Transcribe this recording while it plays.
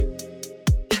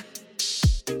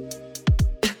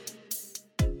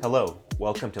Hello,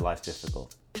 welcome to Life's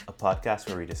Difficult, a podcast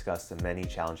where we discuss the many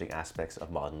challenging aspects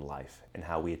of modern life and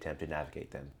how we attempt to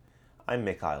navigate them. I'm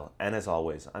Mikhail, and as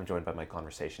always, I'm joined by my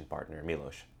conversation partner,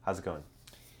 Milos. How's it going?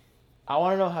 I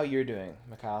want to know how you're doing,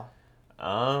 Mikhail.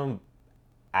 Um,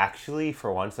 Actually,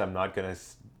 for once, I'm not gonna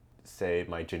say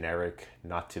my generic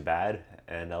not too bad,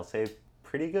 and I'll say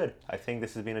pretty good. I think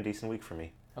this has been a decent week for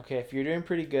me. Okay, if you're doing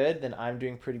pretty good, then I'm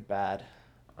doing pretty bad.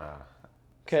 Uh,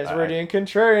 Because we're I, doing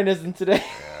contrarianism today.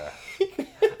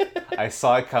 I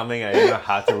saw it coming. I didn't know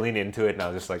how to lean into it, and I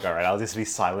was just like, "All right, I'll just be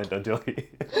silent until he."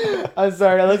 I'm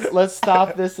sorry. Let's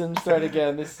stop this and start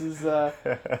again. This is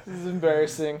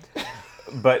embarrassing.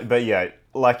 But yeah,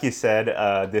 like you said,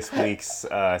 this week's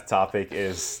topic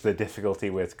is the difficulty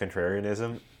with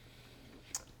contrarianism,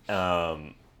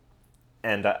 and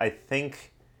I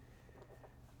think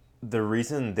the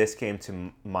reason this came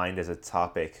to mind as a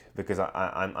topic, because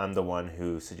I'm the one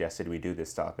who suggested we do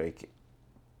this topic,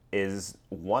 is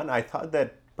one, I thought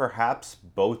that perhaps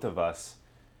both of us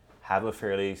have a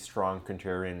fairly strong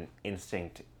contrarian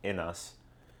instinct in us.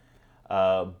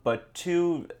 But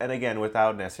two, and again,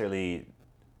 without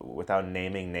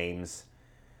naming names,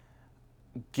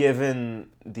 given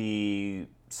the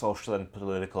social and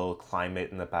political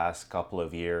climate in the past couple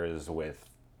of years with,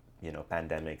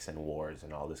 pandemics and wars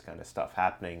and all this kind of stuff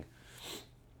happening,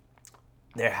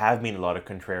 there have been a lot of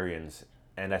contrarians,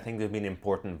 and I think there have been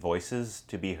important voices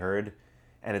to be heard.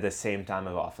 And at the same time,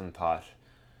 I've often thought,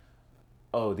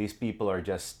 oh, these people are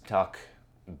just stuck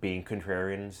being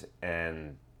contrarians,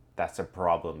 and that's a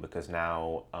problem because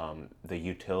now the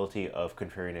utility of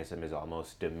contrarianism is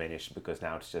almost diminished because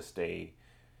now it's just a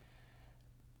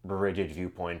rigid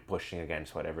viewpoint pushing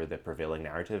against whatever the prevailing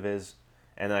narrative is.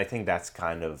 And I think that's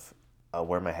kind of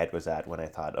where my head was at when I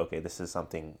thought, okay, this is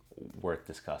something worth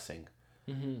discussing.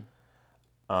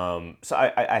 So I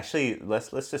actually let's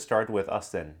just start with us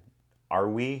then. Are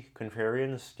we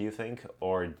contrarians, do you think,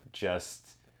 or just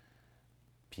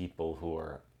people who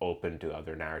are open to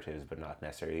other narratives but not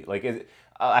necessarily like?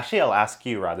 Actually, I'll ask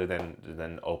you rather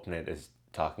than open it as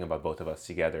talking about both of us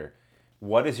together.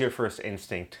 What is your first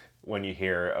instinct when you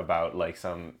hear about like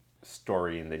some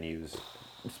story in the news,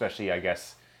 especially I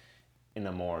guess in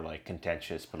a more like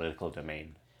contentious political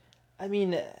domain? I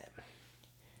mean,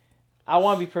 I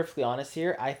want to be perfectly honest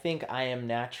here. I think I am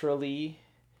naturally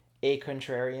a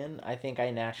contrarian. I think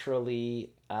I naturally.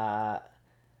 Oh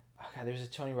God, there's a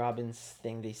Tony Robbins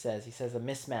thing that he says. He says a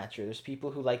mismatcher. There's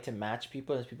people who like to match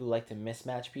people, and there's people who like to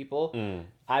mismatch people.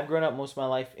 I've grown up most of my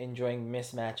life enjoying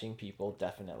mismatching people,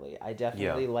 definitely. I Yeah.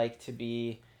 definitely like to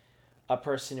be a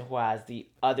person who has the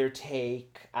other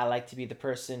take. I like to be the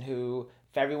person who,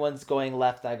 if everyone's going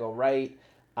left, I go right.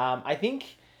 I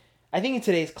think in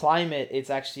today's climate, it's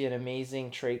actually an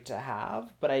amazing trait to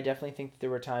have. But I definitely think there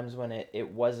were times when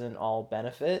it wasn't all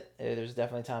benefit. There's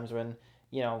definitely times when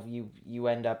you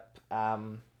end up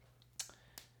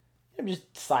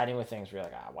just siding with things where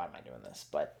you're like, why am I doing this?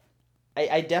 But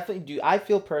I definitely do. I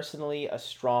feel personally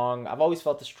I've always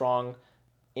felt a strong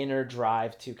inner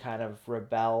drive to kind of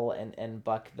rebel and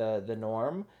buck the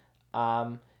norm.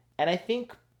 And I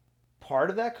think part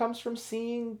of that comes from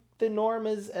seeing the norm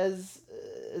as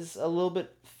a little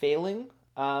bit failing.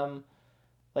 I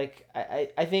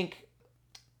think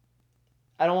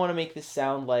I don't want to make this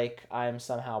sound like I'm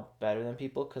somehow better than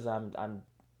people because I'm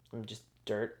just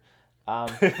dirt.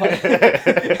 But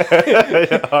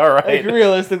All like right.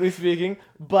 realistically speaking,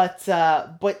 but I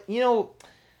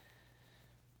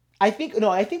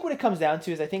think what it comes down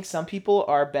to is I think some people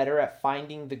are better at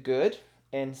finding the good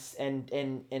and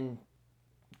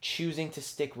choosing to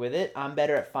stick with it. I'm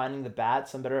better at finding the bad,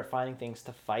 so I'm better at finding things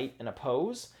to fight and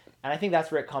oppose. And I think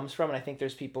that's where it comes from. And I think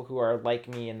there's people who are like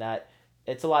me in that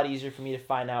it's a lot easier for me to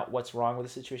find out what's wrong with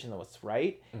the situation than what's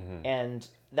right. And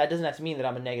that doesn't have to mean that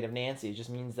I'm a negative Nancy. It just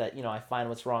means that, I find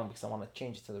what's wrong because I want to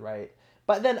change it to the right.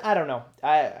 But then I don't know.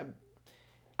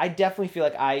 I definitely feel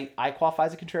like I qualify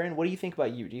as a contrarian. What do you think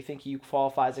about you? Do you think you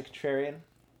qualify as a contrarian?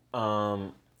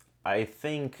 Um, I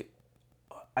think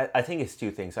I think it's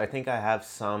two things. I think I have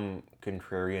some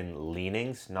contrarian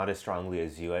leanings, not as strongly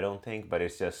as you, I don't think, but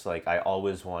it's just like I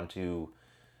always want to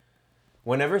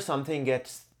whenever something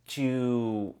gets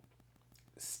too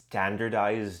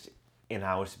standardized in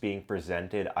how it's being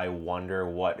presented, I wonder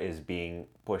what is being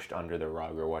pushed under the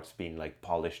rug or what's being like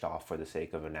polished off for the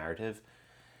sake of a narrative.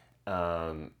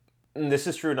 And this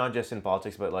is true not just in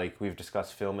politics, but like we've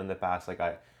discussed film in the past. Like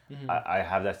I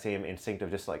have that same instinct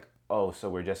of just like, oh, so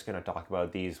we're just gonna talk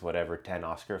about these whatever 10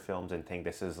 Oscar films and think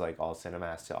this is like all cinema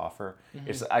has to offer.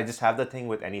 It's I just have that thing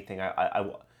with anything.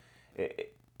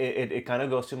 It kind of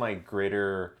goes to my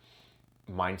greater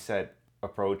mindset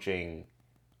approaching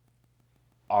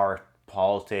art,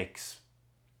 politics.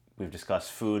 We've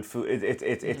discussed food.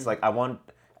 It's like I want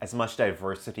as much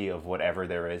diversity of whatever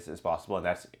there is as possible, and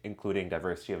that's including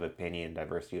diversity of opinion,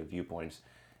 diversity of viewpoints.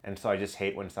 And so I just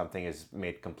hate when something is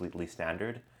made completely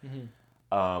standard.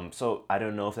 So I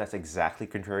don't know if that's exactly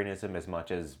contrarianism as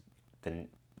much as the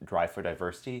drive for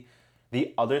diversity.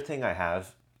 The other thing I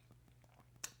have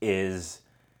is,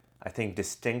 I think,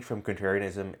 distinct from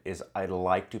contrarianism is I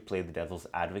like to play the devil's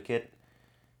advocate,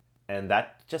 and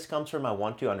that just comes from I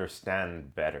want to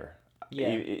understand better. Yeah.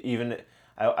 Even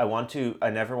I want to. I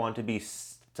never want to be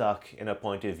stuck in a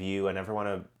point of view. I never want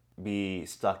to be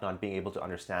stuck not being able to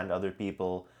understand other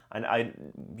people.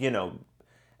 And you know,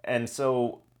 and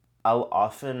so I'll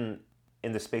often,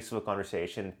 in the space of a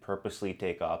conversation, purposely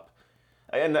take up,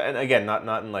 and again,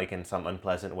 not in like in some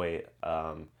unpleasant way,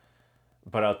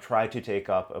 but I'll try to take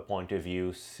up a point of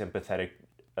view sympathetic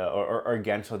or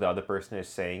against what the other person is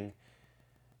saying,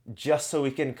 just so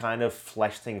we can kind of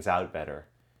flesh things out better.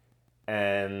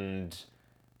 And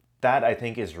that I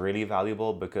think is really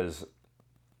valuable because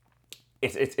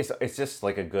it's just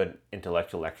like a good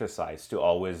intellectual exercise to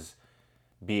always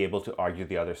be able to argue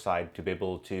the other side, to be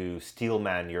able to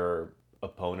steelman your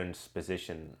opponent's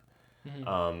position.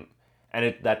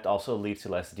 And that also leads to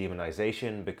less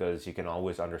demonization because you can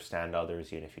always understand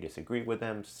others even if you disagree with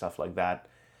them, stuff like that.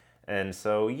 And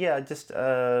so, yeah, just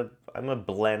I'm a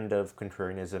blend of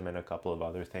contrarianism and a couple of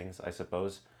other things, I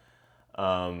suppose.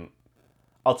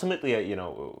 Ultimately,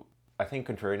 I think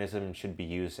contrarianism should be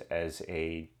used as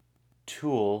a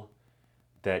tool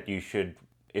that you should,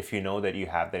 if you know that you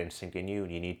have that instinct in you,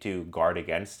 you need to guard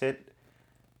against it,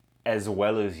 as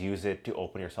well as use it to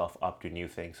open yourself up to new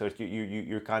things. So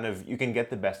you're kind of, you can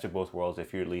get the best of both worlds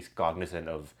if you're at least cognizant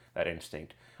of that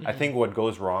instinct. I think what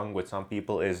goes wrong with some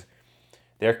people is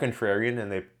they're contrarian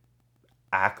and they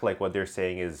act like what they're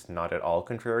saying is not at all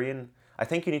contrarian. I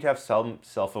think you need to have some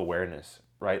self-awareness,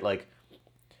 right? Like,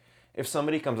 if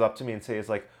somebody comes up to me and says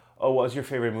like, "Oh, what was your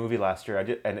favorite movie last year?" I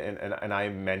did, and I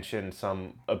mentioned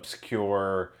some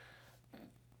obscure,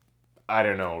 I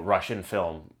don't know, Russian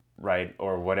film, right,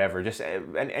 or whatever, just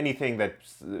anything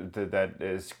that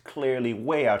is clearly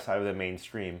way outside of the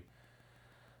mainstream.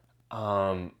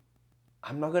 I'm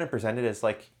not gonna present it as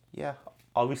like, yeah,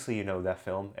 obviously you know that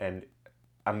film, and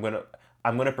I'm gonna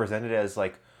I'm gonna present it as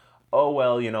like, oh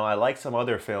well, I like some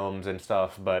other films and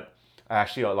stuff, but I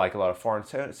actually like a lot of foreign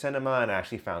cinema, and I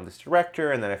actually found this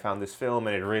director, and then I found this film,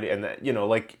 and it really, and that,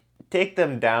 like, take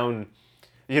them down,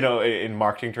 in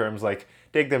marketing terms, like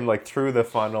take them like through the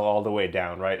funnel all the way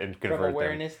down, right, and From convert them.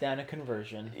 awareness down to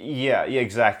conversion. Yeah,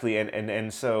 exactly,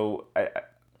 and so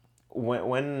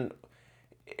when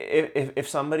if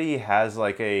somebody has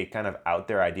like a kind of out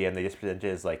there idea and they just present it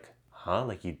as like, huh,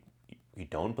 like you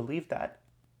don't believe that,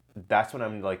 that's when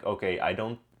I'm like, okay, I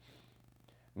don't.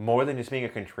 More than just being a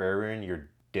contrarian, you're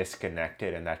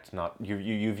disconnected, and that's not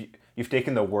you've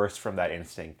taken the worst from that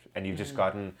instinct, and you've just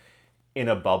gotten in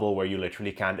a bubble where you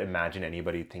literally can't imagine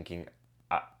anybody thinking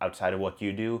outside of what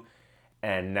you do,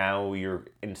 and now you're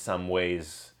in some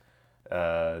ways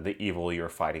the evil you're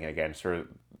fighting against, or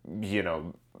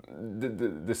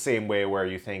the same way where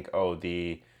you think, oh,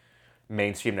 the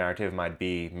mainstream narrative might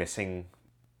be missing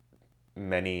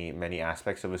many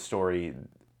aspects of a story.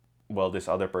 Well, this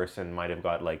other person might have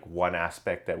got like one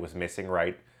aspect that was missing,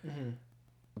 right?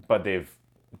 But they've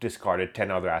discarded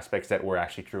 10 other aspects that were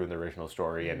actually true in the original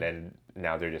story, and then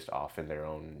now they're just off in their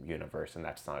own universe, and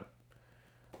that's not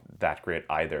that great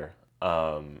either.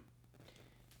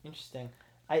 Interesting.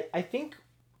 I think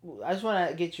I just want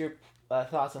to get your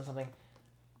thoughts on something.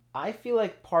 I feel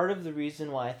like part of the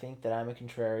reason why I think that I'm a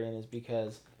contrarian is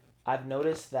because I've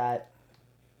noticed that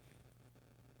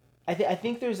I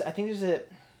think there's a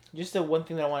just a one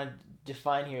thing that I want to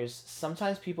define here is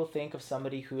sometimes people think of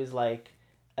somebody who is like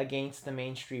against the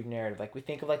mainstream narrative. Like we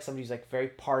think of like somebody who's like very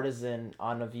partisan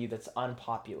on a view that's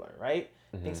unpopular, right?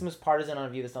 I think someone's partisan on a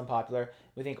view that's unpopular.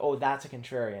 We think, oh, that's a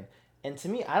contrarian. And to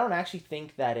me, I don't actually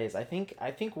think that is. I think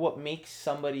what makes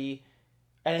somebody,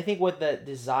 and I think what the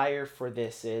desire for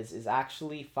this is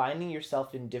actually finding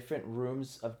yourself in different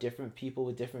rooms of different people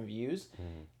with different views,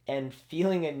 and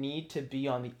feeling a need to be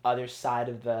on the other side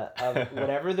of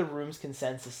whatever the room's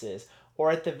consensus is, or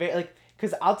at the very like.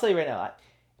 Because I'll tell you right now,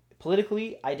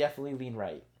 politically, I definitely lean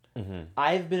right.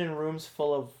 I've been in rooms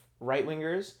full of right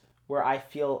wingers where I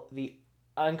feel the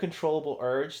uncontrollable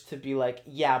urge to be like,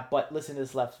 yeah, but listen to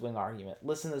this left wing argument.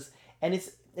 Listen to this, and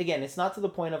it's not to the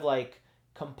point of like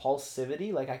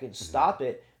compulsivity, like I can stop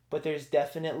it, but there's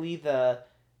definitely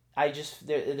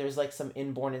there's like some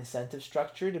inborn incentive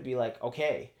structure to be like,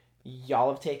 okay,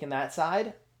 y'all have taken that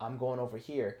side, I'm going over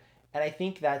here. And I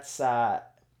think that's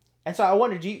And so I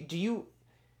wonder, do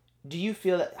you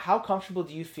feel that, how comfortable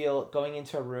do you feel going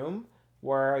into a room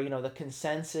where, you know, the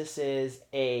consensus is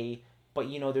A, but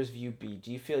you know there's view B?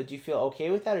 Do you feel okay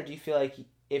with that, or do you feel like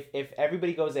if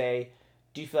everybody goes A,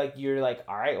 do you feel like you're like,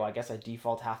 all right, well, I guess I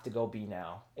default have to go B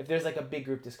now? If there's like a big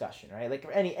group discussion, right? Like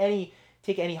any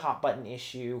take any hot button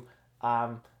issue,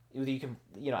 you can,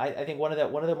 you know, I think one of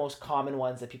the most common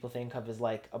ones that people think of is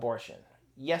like abortion.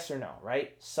 Yes or no,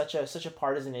 right? Such a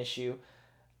partisan issue.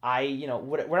 You know,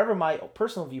 whatever my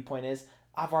personal viewpoint is,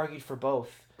 I've argued for both.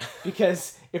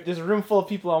 Because if there's a room full of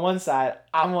people on one side,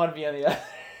 I want to be on the other.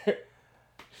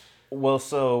 Well,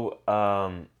 so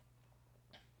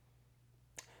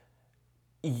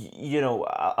you know,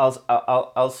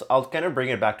 I'll kind of bring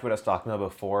it back to what I was talking about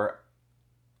before.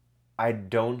 I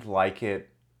don't like it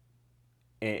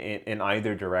in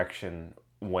either direction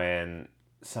when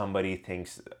somebody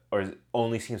thinks or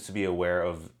only seems to be aware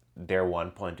of their one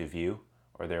point of view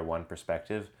or their one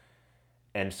perspective.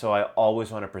 And so I always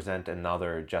want to present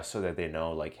another just so that they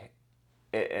know, like,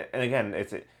 and again,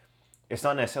 it's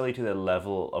not necessarily to the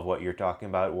level of what you're talking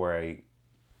about where I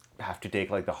have to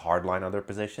take like the hardline other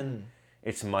position.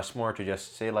 It's much more to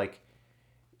just say like,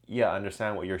 yeah, I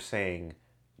understand what you're saying,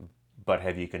 but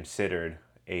have you considered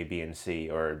A, B, and C,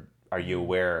 or are you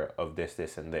aware of this,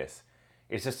 and this?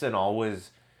 It's just an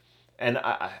always, and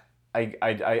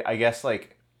I guess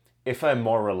like if I'm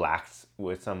more relaxed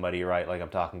with somebody, right? Like I'm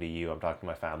talking to you, I'm talking to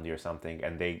my family or something,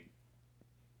 and they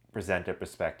present a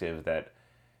perspective that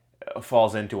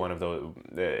falls into one of those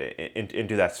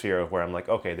into that sphere of where I'm like,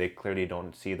 okay, they clearly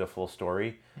don't see the full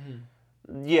story.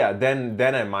 Yeah, then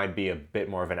I might be a bit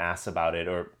more of an ass about it,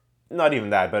 or not even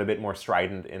that, but a bit more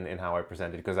strident in how I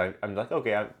present it, because I'm like,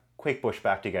 okay, I'm quick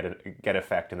pushback to get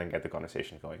effect and then get the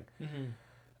conversation going.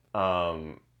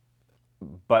 Um,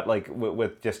 but like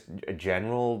with just a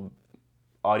general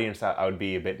audience, I would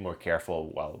be a bit more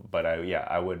careful. Well, but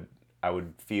I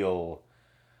would feel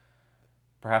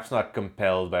perhaps not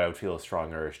compelled, but I would feel a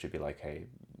strong urge to be like, hey,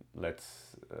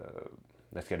 let's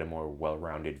get a more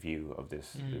well-rounded view of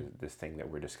this thing that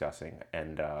we're discussing.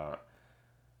 And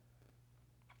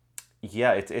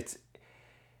yeah,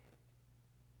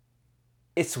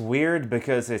 it's weird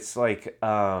because it's like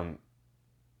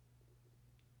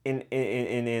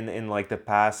in like the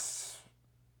past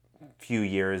few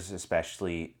years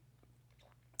especially,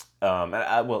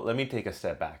 well, let me take a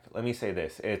step back. Let me say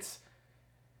this. It's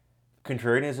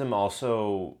contrarianism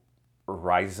also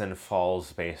rises and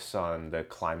falls based on the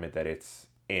climate that it's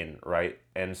in, right?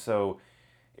 And so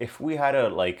if we had a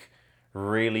like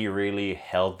really, really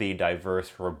healthy,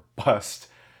 diverse, robust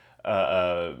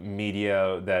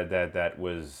media that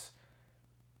was,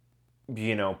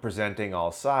 you know, presenting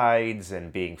all sides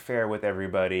and being fair with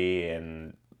everybody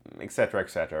and etc.,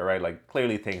 etc., right? Like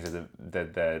clearly things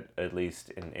that at least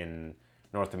in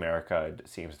North America it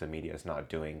seems the media is not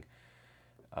doing,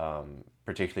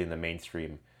 particularly in the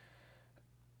mainstream.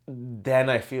 Then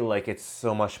I feel like it's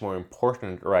so much more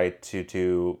important, right,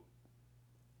 to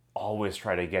always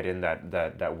try to get in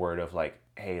that word of like,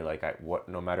 hey, like what,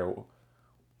 no matter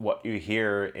what you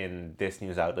hear in this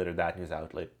news outlet or that news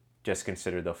outlet, just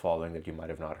consider the following that you might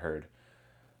have not heard.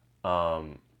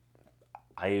 Um,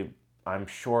 I'm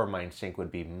sure my instinct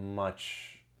would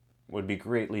be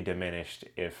greatly diminished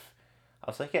if I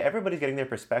was like, yeah, everybody's getting their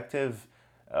perspective.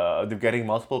 They're getting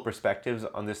multiple perspectives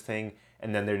on this thing,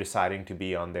 and then they're deciding to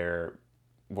be on their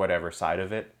whatever side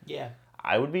of it. Yeah.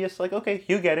 I would be just like, okay,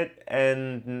 you get it,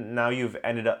 and now you've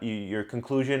ended up your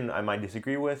conclusion. I might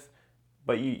disagree with,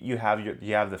 but you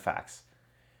have the facts.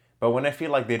 But when I feel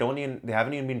like they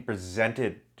haven't even been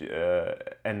presented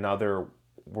another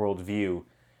worldview,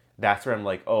 that's where I'm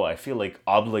like, oh, I feel like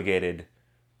obligated,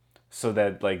 so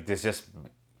that like there's just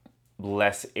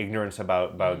less ignorance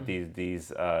about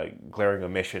these glaring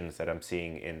omissions that I'm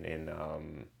seeing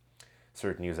in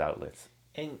certain news outlets.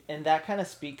 And that kind of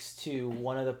speaks to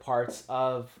one of the parts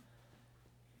of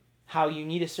how you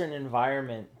need a certain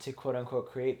environment to quote unquote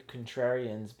create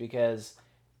contrarians, because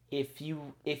if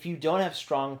you don't have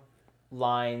strong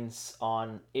lines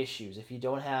on issues, if you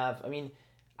don't have, I mean,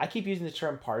 I keep using the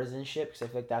term partisanship because I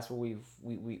feel like that's where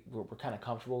we're kind of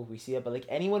comfortable, we see it, but like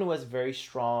anyone who has very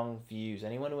strong views,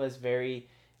 anyone who has very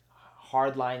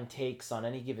hardline takes on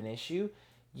any given issue,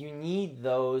 you need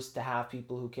those to have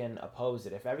people who can oppose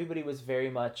it. If everybody was very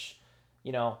much,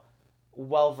 you know,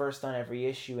 well versed on every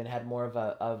issue and had more of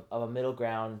a middle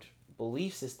ground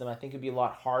belief system, I think it'd be a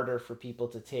lot harder for people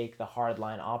to take the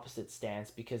hardline opposite stance,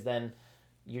 because then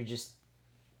you're just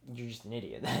an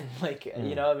idiot then. Like,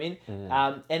 you know what I mean?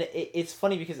 And it's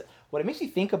funny because what it makes me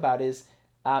think about is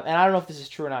And I don't know if this is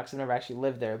true or not because I've never actually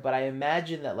lived there, but I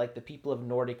imagine that like the people of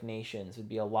Nordic nations would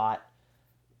be a lot.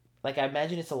 Like I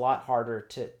imagine it's a lot harder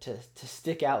to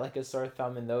stick out like a sore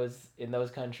thumb in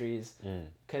those countries, Mm.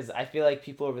 because I feel like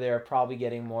people over there are probably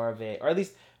getting more of a, or at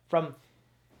least from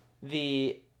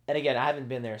the, and again I haven't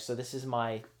been there, so this is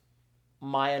my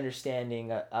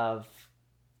understanding of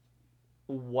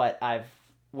what I've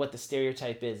what the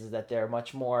stereotype is that they're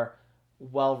much more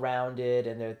well-rounded,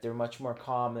 and they're much more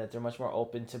calm, and that they're much more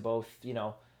open to both,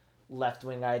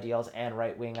 left-wing ideals and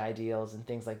right-wing ideals and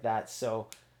things like that. So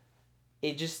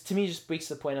it just, to me, just speaks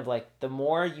to the point of like the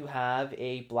more you have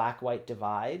a black-white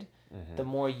divide, Mm-hmm. the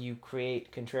more you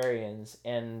create contrarians,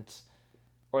 and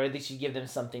or at least you give them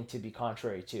something to be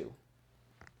contrary to.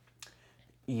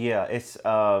 Yeah, it's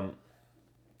well,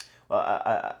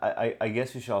 I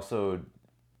guess we should also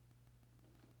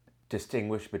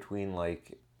distinguish between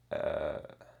like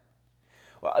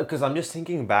well, because I'm just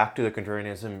thinking back to the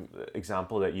contrarianism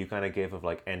example that you kind of gave of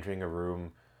like entering a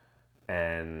room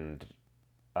and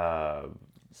uh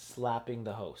Slapping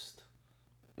the host.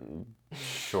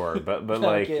 sure, but No, I'm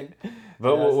like kidding.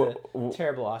 but That was a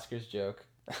terrible Oscars joke.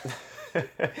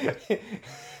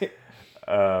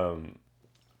 um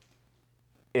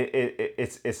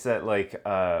it's that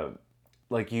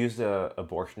like use the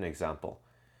abortion example.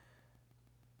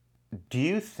 Do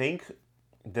you think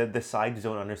that the sides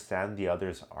don't understand the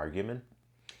other's argument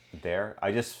there?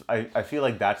 I feel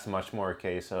like that's much more a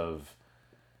case of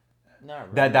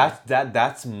Not that really.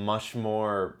 that's much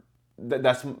more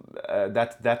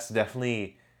that's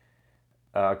definitely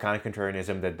a kind of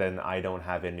contrarianism that then I don't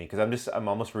have in me, because I'm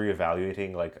almost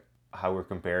reevaluating like how we're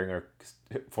comparing our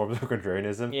forms of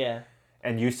contrarianism. Yeah.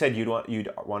 And you said you'd want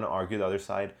to argue the other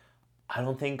side. I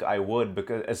don't think I would,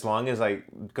 because as long as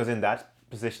because in that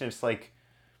position it's like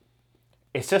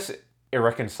it's just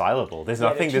irreconcilable. There's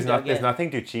Yeah, they're nothing. too dug There's in.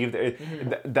 nothing to achieve.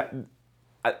 Mm-hmm. That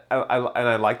and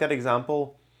I like that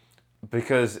example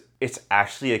because it's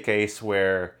actually a case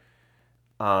where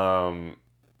um,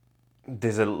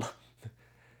 there's a.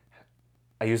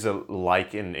 I use a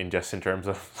like in just in terms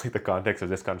of like the context of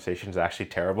this conversation is actually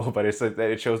terrible, but it's like that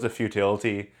it shows the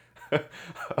futility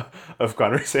of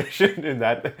conversation in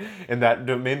that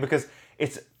domain, because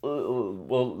it's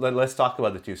well, let's talk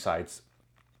about the two sides.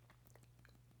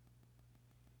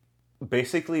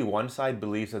 Basically, one side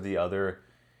believes that the other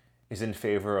is in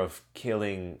favor of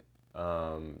killing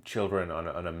children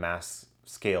on a mass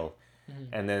scale,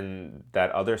 Mm-hmm. and then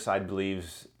that other side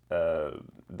believes the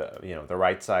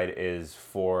right side is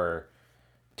for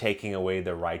taking away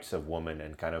the rights of women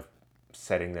and kind of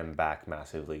setting them back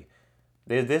massively.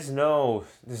 There's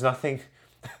nothing,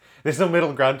 there's no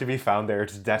middle ground to be found there.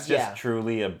 That's just Yeah.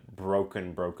 truly a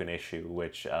broken issue,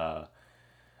 which uh,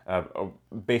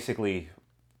 basically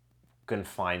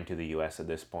confined to the U.S. at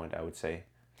this point, I would say.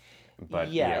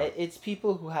 But Yeah, yeah, it's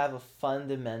people who have a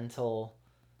fundamental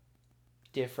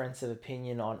difference of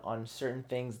opinion on certain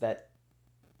things, that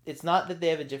it's not that they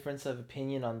have a difference of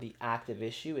opinion on the active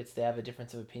issue, it's they have a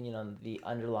difference of opinion on the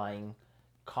underlying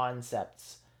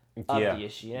concepts of yeah, the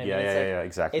issue. You know what I yeah, mean? It's yeah, yeah, like, yeah,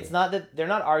 exactly. it's not that they're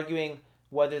not arguing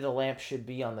whether the lamp should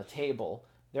be on the table.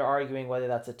 They're arguing whether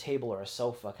that's a table or a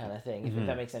sofa kind of thing, if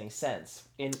that makes any sense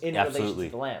in relation to Absolutely.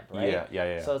 the lamp, right? Yeah,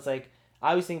 yeah, yeah, So it's like,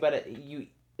 I always think about it.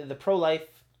 The pro life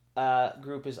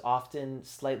group is often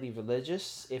slightly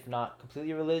religious, if not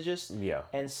completely religious, yeah.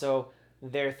 and so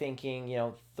they're thinking,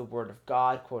 the word of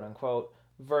God, quote unquote,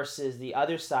 versus the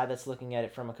other side that's looking at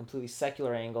it from a completely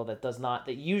secular angle, that does not,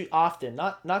 that you often,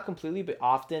 not completely, but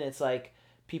often it's like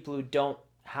people who don't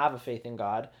have a faith in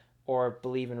God or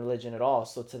believe in religion at all.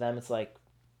 So to them, it's like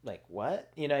what,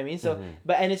 you know what I mean? So, Mm-hmm.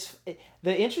 but and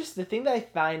the thing that I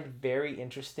find very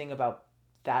interesting about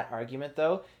that argument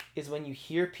though is when you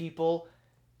hear people,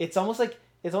 it's almost like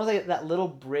that little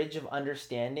bridge of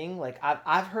understanding. Like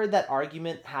I've heard that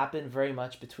argument happen very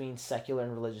much between secular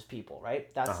and religious people, right?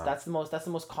 Uh That's huh. that's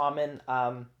the most common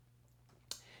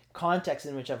context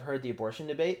in which I've heard the abortion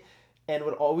debate. And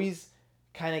what always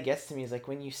kind of gets to me is like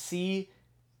when you see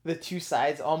the two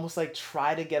sides almost like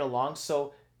try to get along.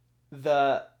 So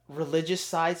the religious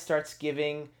side starts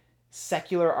giving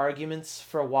secular arguments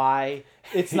for why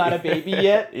it's not a yeah, baby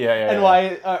yet, yeah, and yeah.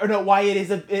 why, or no, why it is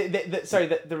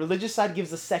the religious side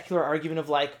gives a secular argument of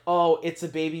like, oh, it's a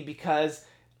baby because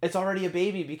it's already a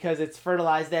baby because it's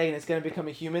fertilized egg and it's going to become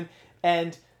a human.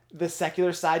 And the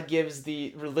secular side gives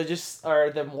the religious or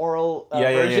the moral Yeah, yeah,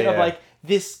 yeah, version of yeah. like,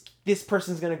 this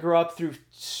person's going to grow up through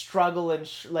struggle and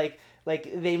like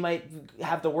they might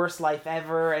have the worst life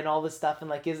ever and all this stuff, and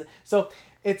like, is so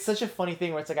it's such a funny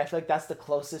thing where it's like, I feel like that's the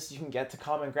closest you can get to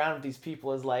common ground with these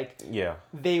people, is like Yeah.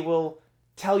 they will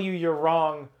tell you you're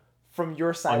wrong from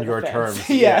your side On of the your fence. terms.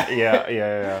 Yeah.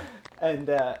 Yeah.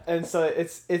 And so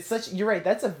it's such, you're right,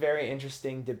 that's a very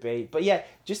interesting debate. But yeah,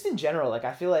 just in general, like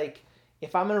I feel like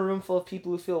if I'm in a room full of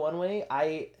people who feel one way,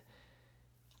 I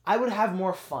would have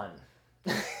more fun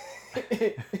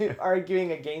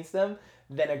arguing against them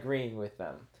than agreeing with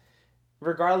them,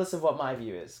 regardless of what my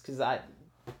view is. Because I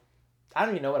don't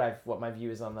even know what my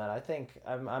view is on that. I think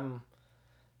I'm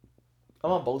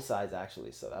on both sides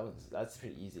actually, so that's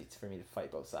pretty easy for me to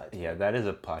fight both sides. Yeah, that is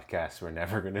a podcast we're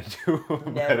never gonna do.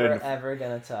 Never ever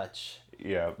gonna touch.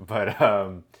 Yeah, but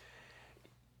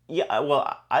yeah,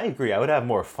 well, I agree. I would have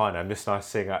more fun. I'm just not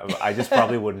saying I just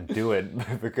probably wouldn't do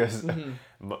it because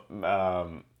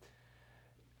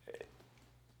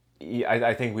yeah,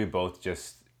 I think we both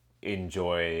just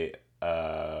enjoy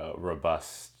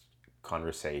robust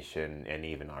conversation and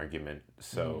even argument.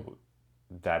 So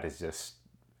that is just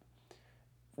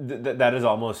that is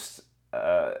almost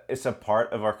it's a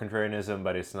part of our contrarianism,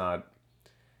 but it's not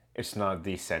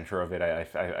the center of it.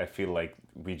 I feel like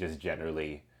we just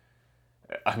generally,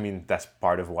 I mean, that's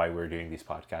part of why we're doing these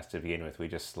podcasts to begin with. We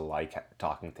just like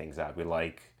talking things out. We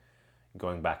like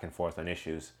going back and forth on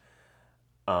issues.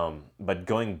 But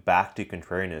going back to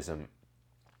contrarianism,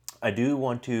 I do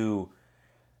want to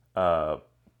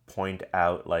point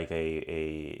out like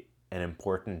an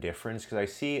important difference, because I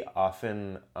see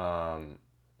often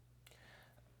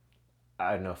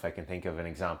I don't know if I can think of an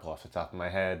example off the top of my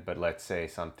head, but let's say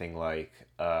something like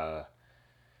I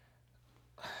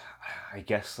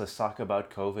guess let's talk about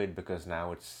COVID, because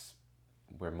now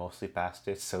we're mostly past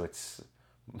it, so it's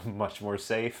much more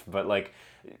safe. But like,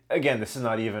 again, this is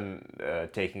not even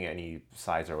taking any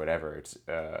sides or whatever. It's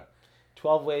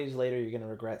 12 ways later, you're gonna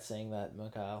regret saying that,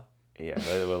 Mikhail. yeah,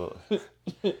 well,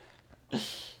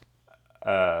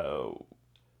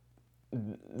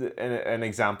 an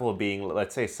example being,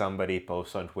 let's say somebody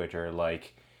posts on Twitter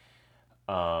like,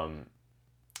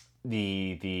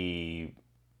 the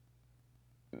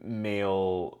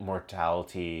male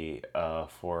mortality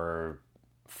for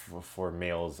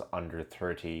males under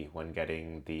 30 when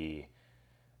getting the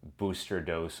booster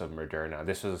dose of Moderna.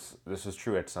 This was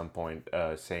true at some point,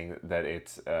 saying that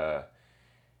it's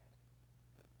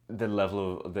the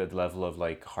level of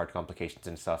like heart complications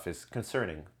and stuff is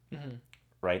concerning,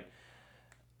 right?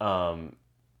 And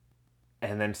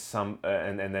then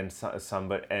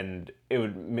and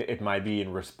it might be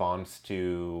in response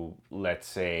to, let's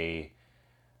say,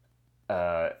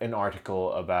 an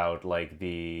article about like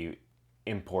the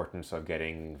importance of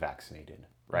getting vaccinated,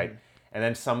 right? And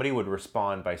then somebody would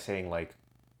respond by saying like,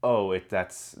 oh,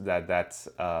 that's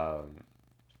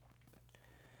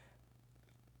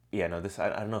yeah, no, this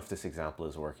I don't know if this example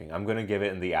is working. I'm gonna give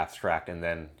it in the abstract, and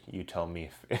then you tell me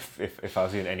if I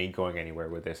was going anywhere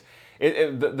with this.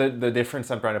 The difference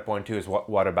I'm trying to point to is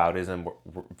whataboutism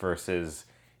versus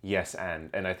yes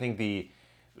and I think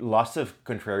lots of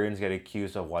contrarians get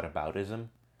accused of whataboutism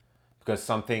because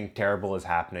something terrible is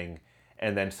happening,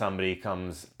 and then somebody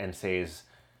comes and says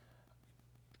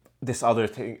this other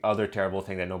terrible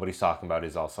thing that nobody's talking about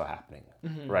is also happening,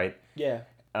 right? Yeah.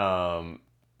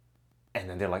 And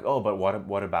then they're like, oh, but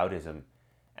whataboutism?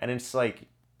 And it's like,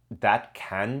 that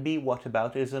can be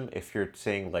whataboutism if you're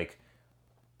saying like,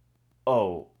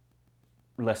 oh,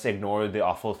 let's ignore the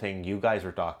awful thing you guys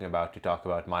are talking about to talk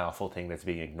about my awful thing that's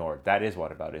being ignored. That is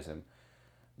whataboutism.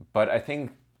 But I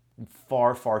think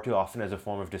far, far too often as a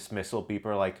form of dismissal,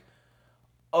 people are like,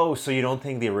 oh, so you don't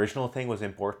think the original thing was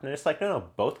important? And it's like, no,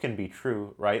 both can be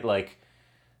true, right? Like,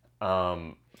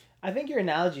 I think your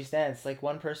analogy stands. Like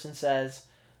one person says,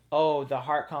 oh, the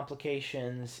heart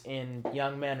complications in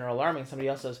young men are alarming. Somebody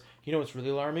else says, you know what's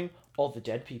really alarming? All the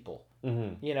dead people.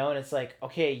 You know, and it's like,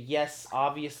 okay, yes,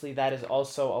 obviously that is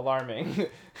also alarming.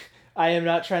 I am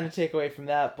not trying to take away from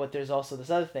that, but there's also this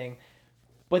other thing.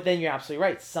 But then you're absolutely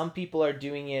right. Some people are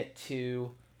doing it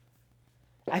to...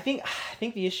 I think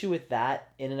the issue with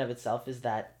that in and of itself is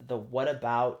that the what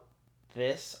about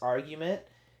this argument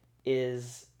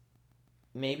is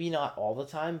maybe not all the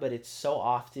time, but it's so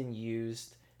often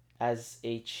used as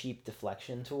a cheap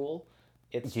deflection tool.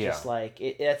 It's just like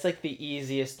it's like the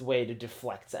easiest way to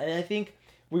deflect, and I think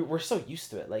we're so used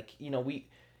to it. Like, you know, we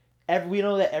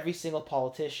know that every single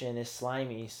politician is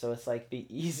slimy, so it's like the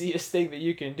easiest thing that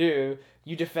you can do.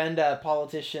 You defend a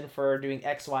politician for doing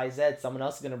X, Y, Z. Someone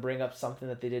else is gonna bring up something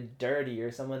that they did dirty,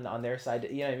 or someone on their side.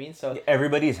 You know what I mean? So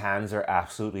everybody's hands are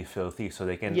absolutely filthy, so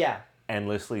they can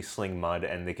endlessly sling mud,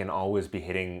 and they can always be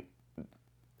hitting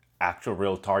actual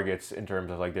real targets in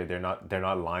terms of like they're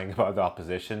not lying about the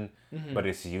opposition, but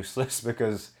it's useless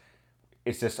because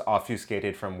it's just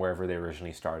obfuscated from wherever they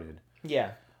originally started.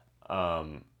 Yeah.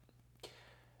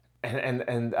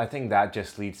 and I think that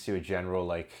just leads to a general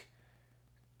like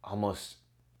almost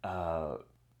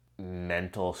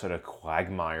mental sort of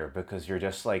quagmire, because you're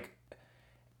just like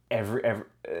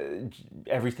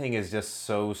everything is just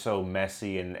so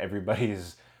messy, and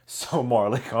everybody's so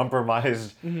morally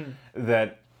compromised Mm-hmm.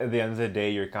 that at the end of the day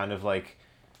you're kind of like,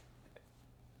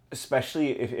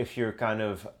 especially if you're kind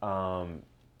of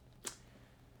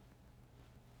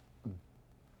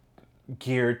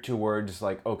geared towards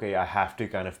like, okay, I have to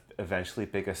kind of eventually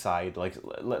pick a side. Like,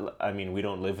 I mean, we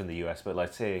don't live in the U.S., but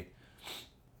let's say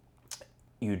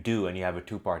you do, and you have a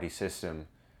two-party system,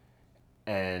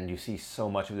 and you see so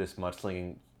much of this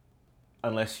mudslinging.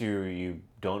 Unless you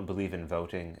don't believe in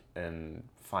voting, and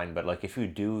fine, but like if you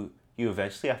do, you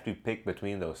eventually have to pick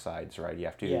between those sides, right? You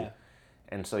have to, Yeah.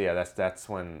 and so yeah, that's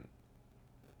when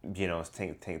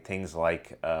things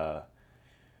like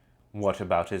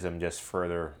whataboutism just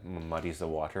further muddies the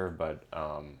water. But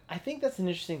I think that's an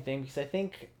interesting thing because I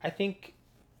think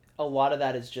a lot of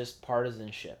that is just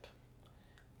partisanship.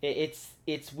 It's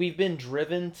we've been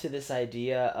driven to this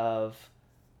idea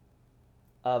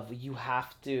of you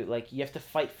have to like you have to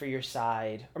fight for your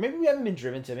side, or maybe we haven't been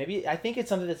driven to. Maybe I think it's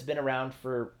something that's been around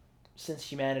for since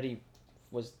humanity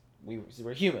was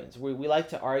we're humans. We like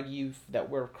to argue that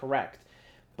we're correct,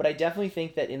 but I definitely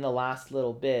think that in the last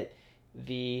little bit,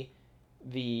 the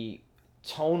the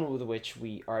tone with which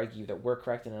we argue that we're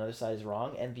correct and another side is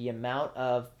wrong, and the amount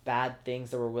of bad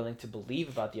things that we're willing to believe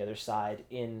about the other side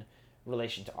in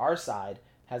relation to our side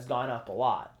has gone up a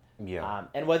lot. yeah,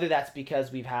 And whether that's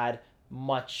because we've had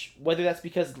whether that's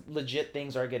because legit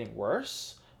things are getting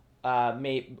worse,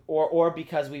 or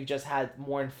because we've just had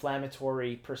more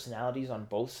inflammatory personalities on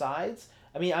both sides.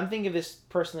 I mean, I'm thinking of this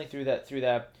personally through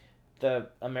the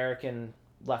American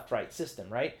left right system,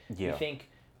 right? You yeah, think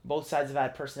both sides have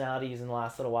had personalities in the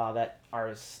last little while that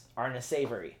aren't as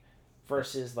savory,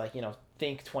 versus like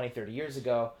think 20, 30 years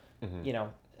ago, hmm, you know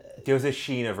there was a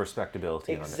sheen of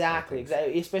respectability on it, on exactly, things.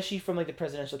 exactly. Especially from like the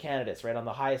presidential candidates, right on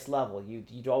the highest level,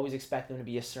 you'd always expect them to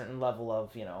be a certain level of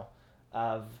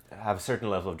of Have a certain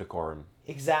level of decorum.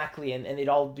 exactly, and they'd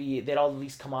all at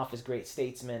least come off as great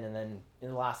statesmen, and then in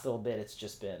the last little bit, it's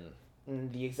just been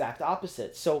the exact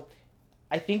opposite. So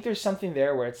I think there's something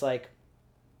there where it's like,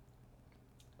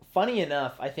 funny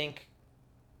enough, I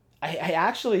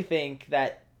actually think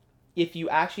that if you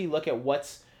actually look at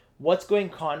what's going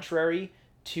contrary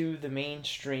to the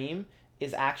mainstream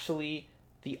is actually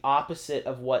the opposite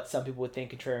of what some people would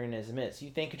think contrarianism is. You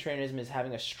think contrarianism is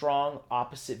having a strong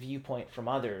opposite viewpoint from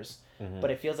others, Hmm. but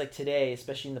it feels like today,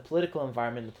 especially in the political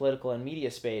environment, the political and media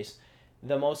space,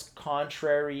 the most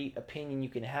contrary opinion you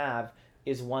can have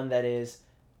is one that is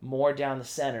more down the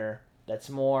center, that's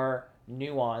more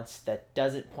nuanced, that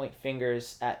doesn't point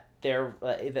fingers at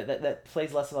that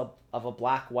plays less of a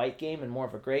black white game and more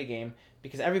of a gray game,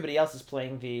 because everybody else is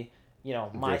playing the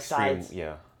The extreme,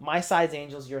 yeah. my side's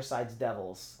angels, your side's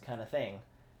devils kind of thing.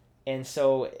 And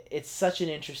so it's such an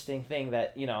interesting thing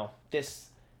that this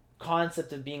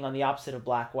concept of being on the opposite of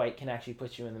black white can actually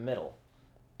put you in the middle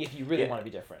if you really Yeah, want to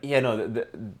be different. yeah, no,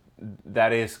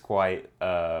 that is quite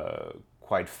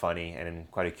funny and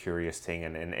quite a curious thing,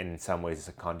 and in some ways it's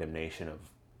a condemnation of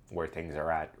where things are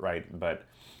at, right? But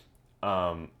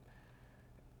um,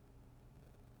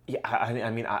 yeah, I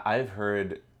mean, I've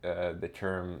heard the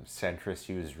term centrist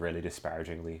used really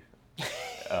disparagingly.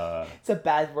 Uh, It's a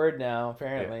bad word now, yeah,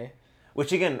 apparently.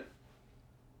 which again,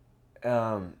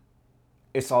 um,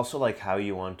 it's also like how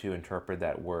you want to interpret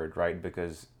that word, right?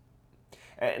 Because,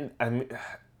 and I mean,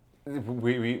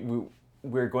 we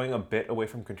we're going a bit away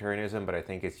from contrarianism, but I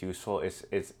think it's useful.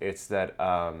 It's that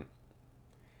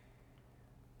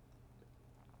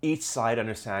each side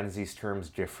understands these terms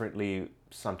differently,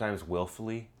 sometimes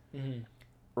willfully, Mm-hmm.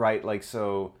 right? Like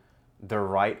so, the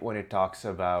right, when it talks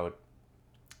about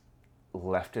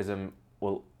leftism,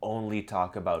 will only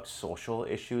talk about social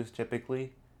issues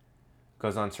typically,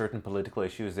 because on certain political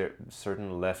issues, there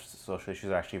certain left social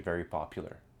issues are actually very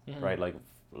popular, Mm-hmm. right? Like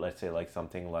let's say like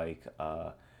something like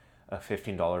a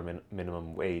 $15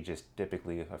 minimum wage is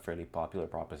typically a fairly popular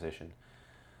proposition.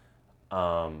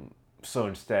 So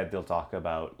instead, they'll talk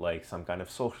about like some kind of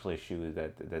social issue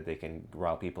that they can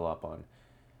rile people up on,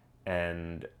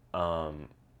 and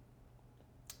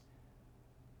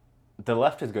the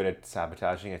left is good at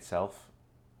sabotaging itself,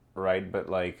 right? But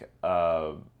like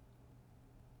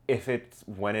if it's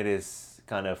when it is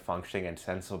kind of functioning and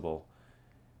sensible,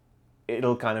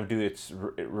 it'll kind of do its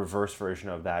reverse version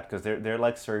of that, because they're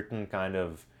like certain kind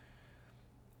of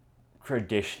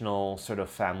traditional sort of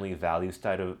family values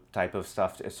type of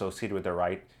stuff associated with the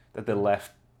right that the Mm-hmm.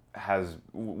 left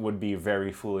would be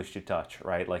very foolish to touch,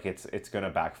 right? Like it's gonna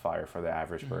backfire for the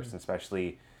average person,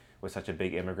 especially with such a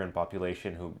big immigrant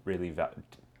population who really,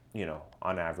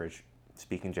 on average,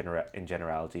 speaking in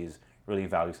generalities, really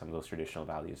value some of those traditional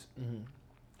values.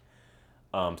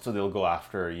 So they'll go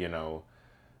after,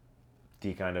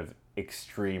 the kind of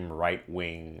extreme right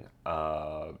wing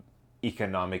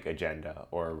economic agenda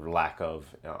or lack of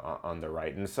on the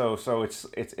right, and so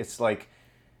it's like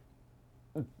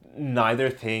neither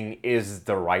thing is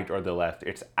the right or the left.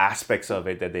 It's aspects of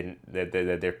it that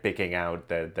they're picking out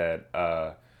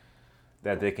that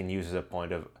they can use as a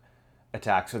point of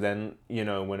attack. So then,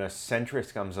 when a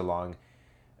centrist comes along,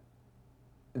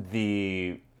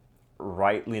 the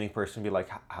right leaning person will be like,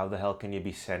 how the hell can you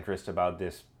be centrist about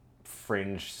this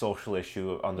fringe social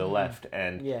issue on the left?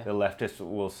 And Yeah. the leftist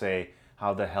will say,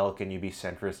 how the hell can you be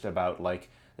centrist about like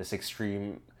this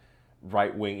extreme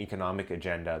right wing economic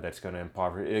agenda that's going to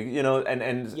impoverish, Yeah.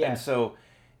 and so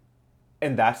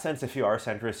in that sense, if you are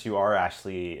centrist, you are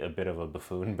actually a bit of a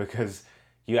buffoon, because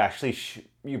you actually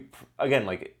you again,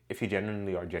 like, if you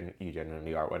genuinely are you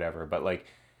genuinely are, whatever, but like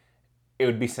it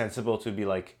would be sensible to be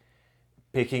like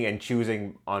picking and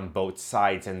choosing on both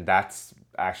sides, and that's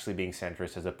actually being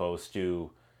centrist, as opposed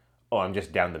to, oh, I'm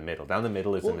just down the middle. Down the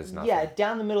middleism is nothing. Yeah,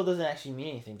 down the middle doesn't actually mean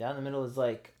anything. Down the middle is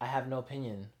like, I have no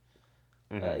opinion.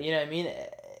 You know what I mean?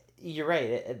 You're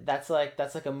right. That's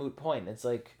like a moot point. It's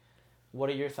like, what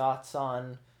are your thoughts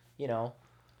on,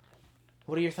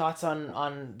 what are your thoughts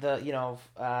on the,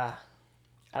 I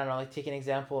don't know, like, take an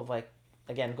example of, like,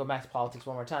 again, go back to politics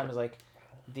one more time, is like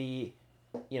the,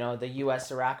 the U.S.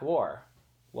 Iraq war.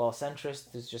 Well,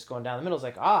 centrist is just going down the middle. It's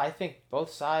like, I think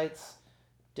both sides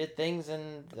did things,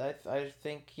 and I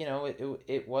think,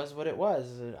 it was what it was.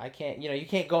 I can't, you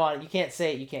can't go on, you can't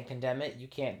say it, you can't condemn it, you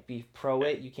can't be pro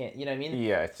it, you can't, you know what I mean?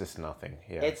 Yeah, it's just nothing.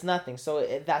 Yeah, It's nothing. So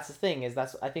that's the thing, is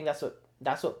I think that's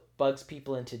what bugs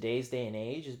people in today's day and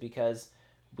age, is because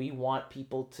we want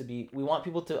people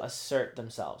to assert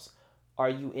themselves. Are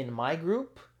you in my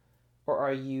group, or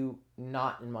are you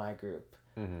not in my group?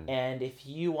 And if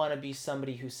you want to be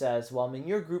somebody who says, well, I'm in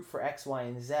your group for X, Y,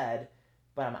 and Z,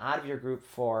 but I'm out of your group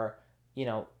for,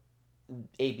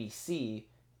 ABC,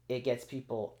 it gets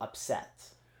people upset.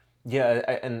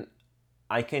 yeah, and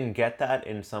I can get that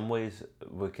in some ways,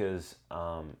 because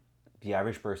the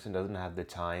average person doesn't have the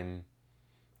time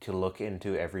to look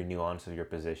into every nuance of your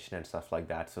position and stuff like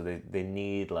that. So they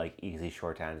need like easy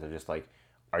shorthands of just like,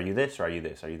 are you this, or are you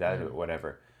this? Are you that? Or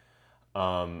whatever.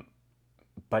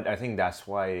 But I think that's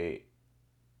why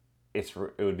it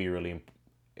would be really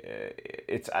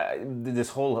it's this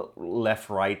whole left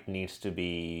right needs to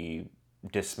be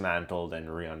dismantled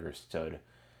and re-understood.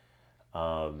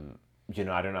 I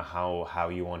don't know how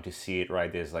you want to see it,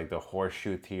 right? There's like the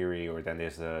horseshoe theory, or then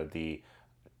there's the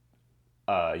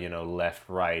left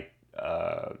right,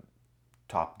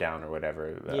 top down, or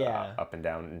whatever, Yeah. up and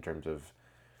down in terms of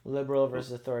Liberal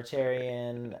versus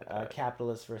authoritarian,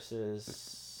 capitalist versus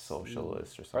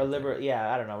socialist or or something. liberal.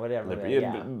 Yeah, I don't know, whatever.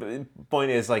 Yeah.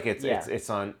 Point is, like, Yeah. it's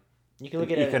on You can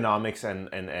look at it. economics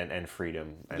and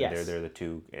freedom, and Yes. they're the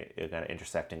two kind of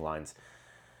intersecting lines.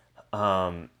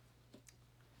 And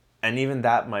even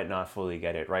that might not fully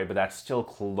get it right, but that's still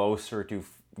closer to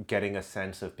getting a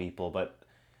sense of people. But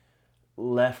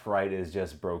left right is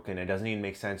just broken. It doesn't even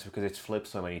make sense because it's flipped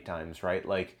so many times, right?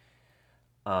 Like,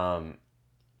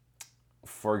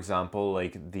 for example,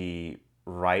 like the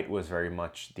right was very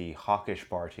much the hawkish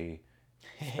party,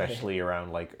 especially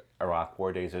around like Iraq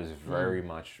war days. It was very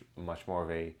much more of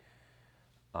a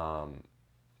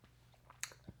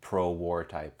pro-war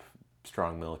type,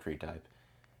 strong military type.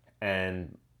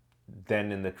 And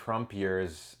then in the Trump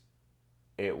years,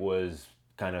 it was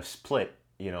kind of split.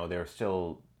 There were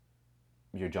still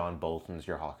your John Boltons,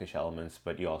 your hawkish elements,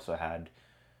 but you also had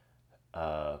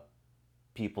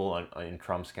people in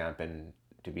Trump's camp. And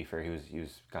to be fair, he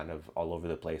was kind of all over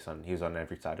the place. He was on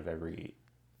every side of every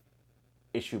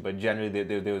issue. But generally,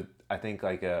 there was, I think,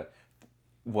 like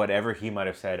whatever he might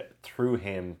have said, through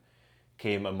him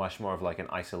came a much more of like an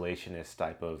isolationist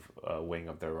type of wing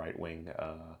of the right wing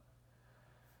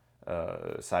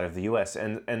side of the U.S.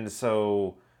 and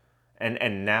so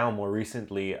and now more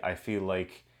recently, I feel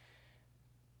like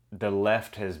the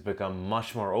left has become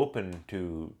much more open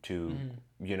to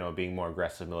being more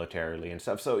aggressive militarily and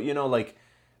stuff. So like,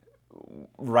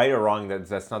 right or wrong,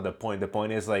 that's not the point. The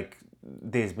point is, like,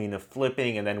 there's been a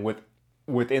flipping, and then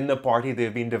within the party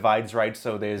there've been divides, right?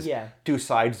 So there's two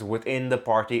sides within the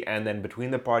party, and then between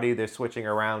the party they're switching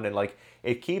around, and like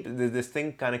this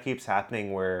thing kind of keeps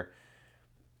happening where,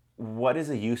 what is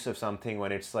the use of something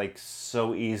when it's like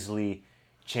so easily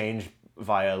change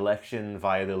via election,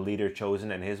 via the leader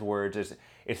chosen and his words.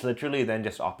 It's literally then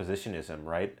just oppositionism,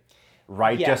 right?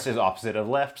 Right Yeah. just is opposite of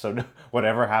left, so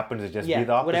whatever happens is just be Yeah,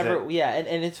 the opposite. whatever. Yeah,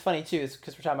 and it's funny too, is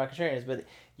because we're talking about contrarians, but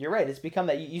you're right. It's become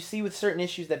that you see with certain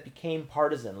issues that became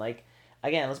partisan. Like,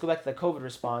 again, let's go back to the COVID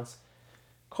response.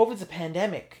 COVID's a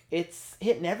pandemic. It's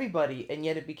hitting everybody, and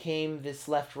yet it became this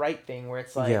left right thing where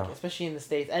it's like, Yeah. especially in the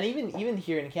States, and even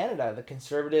here in Canada, the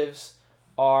conservatives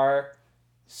are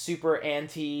super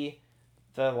anti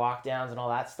the lockdowns and all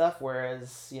that stuff,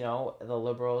 whereas the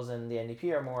liberals and the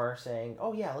NDP are more saying,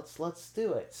 oh yeah, let's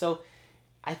do it. So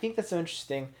I think that's so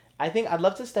interesting. I think I'd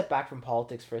love to step back from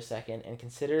politics for a second and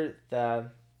consider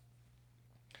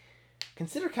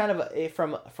kind of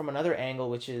from another angle,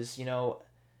 which is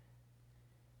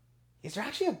is there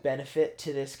actually a benefit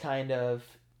to this kind of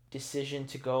decision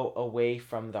to go away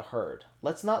from the herd?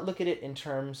 Let's not look at it in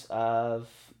terms of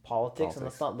politics, and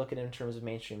let's Politics. not look at it in terms of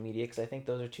mainstream media, because I think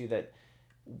those are two that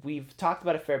we've talked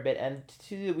about a fair bit, and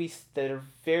two that are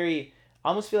very, I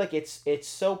almost feel like it's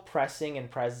so pressing and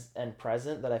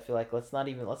present that I feel like let's not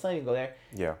even go there.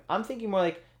 Yeah. I'm thinking more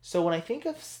like, so when I think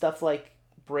of stuff like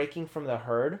breaking from the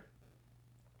herd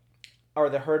or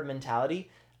the herd mentality,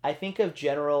 I think of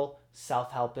general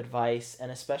self help advice,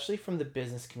 and especially from the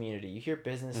business community. You hear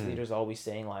business Mm. leaders always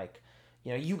saying, like,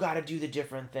 you got to do the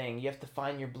different thing. You have to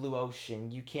find your blue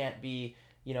ocean. You can't be,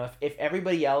 if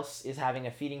everybody else is having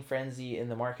a feeding frenzy in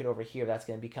the market over here, that's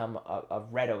going to become a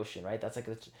red ocean, right? That's like,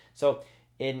 so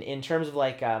in terms of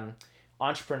like,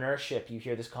 entrepreneurship, you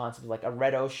hear this concept of like a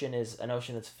red ocean is an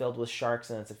ocean that's filled with sharks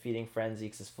and it's a feeding frenzy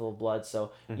because it's full of blood.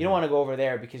 So you don't Mm-hmm. want to go over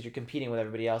there because you're competing with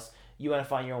everybody else. You want to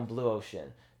find your own blue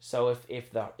ocean. So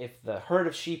if the herd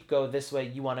of sheep go this way,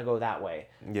 you want to go that way.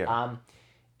 Yeah. Um,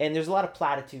 and there's a lot of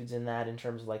platitudes in that in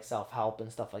terms of like self help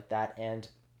and stuff like that. And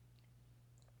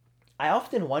I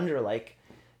often wonder, like,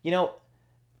 you know,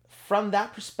 from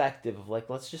that perspective of like,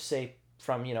 let's just say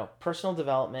from personal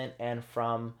development and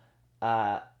from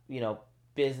uh, you know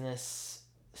business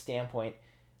standpoint,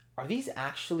 are these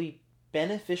actually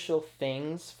beneficial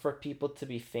things for people to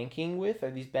be thinking with?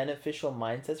 Are these beneficial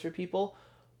mindsets for people?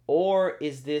 Or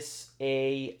is this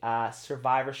a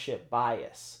survivorship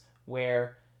bias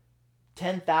where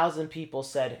 10,000 people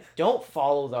said, don't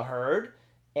follow the herd,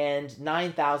 and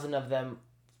 9,000 of them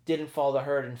didn't follow the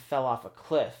herd and fell off a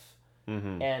cliff,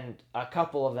 Mm-hmm. and a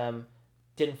couple of them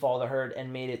didn't follow the herd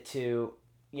and made it to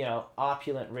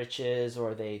opulent riches,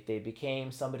 or they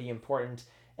became somebody important,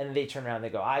 and then they turn around and they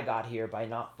go, I got here by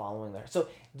not following the herd. So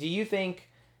do you think,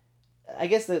 I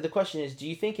guess the question is, do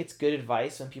you think it's good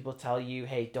advice when people tell you,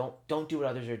 hey, don't do what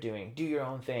others are doing, do your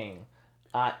own thing,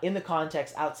 in the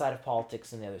context outside of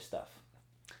politics and the other stuff?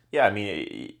 Yeah, I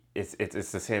mean, it's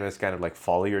the same as kind of like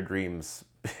follow your dreams.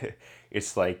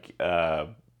 It's like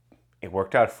it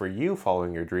worked out for you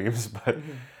following your dreams, but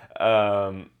Mm-hmm.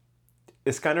 um,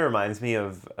 this kind of reminds me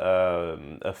of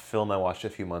a film I watched a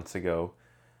few months ago,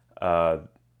 uh,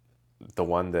 the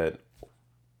one that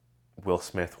Will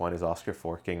Smith won his Oscar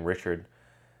for, King Richard,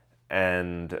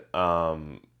 and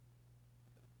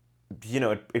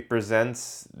it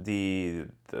presents the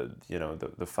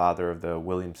father of the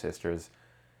Williams sisters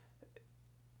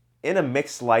in a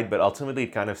mixed light, but ultimately it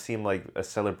kind of seemed like a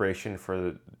celebration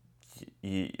for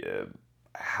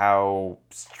how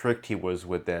strict he was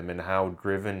with them and how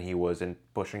driven he was in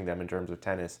pushing them in terms of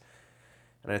tennis.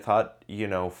 And I thought,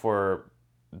 for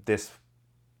this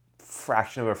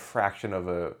fraction of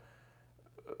a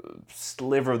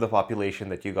sliver of the population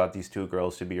that you got these two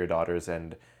girls to be your daughters,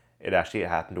 and it actually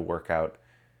happened to work out.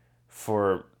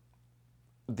 For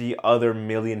the other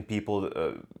million people,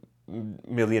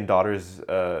 million daughters,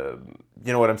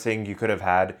 you know what I'm saying, you could have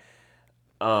had,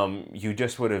 you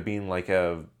just would have been like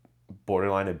a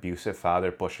borderline abusive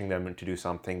father pushing them to do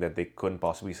something that they couldn't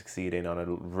possibly succeed in on a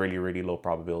really, really low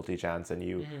probability chance, and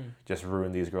you Mm-hmm. just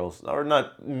ruin these girls. Or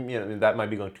not, that might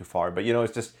be going too far, but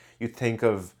it's just, you think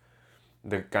of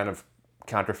the kind of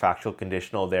counterfactual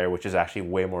conditional there, which is actually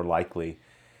way more likely.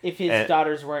 If his And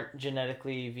daughters weren't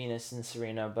genetically Venus and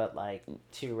Serena, but like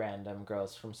two random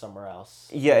girls from somewhere else,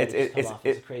 yeah, he would have just come off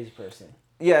as a crazy person.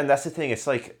 yeah, and that's the thing. It's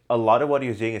like a lot of what he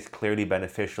was doing is clearly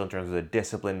beneficial in terms of the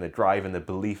discipline, the drive, and the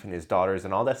belief in his daughters,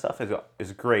 and all that stuff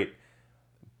is great.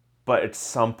 But at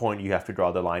some point, you have to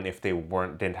draw the line if they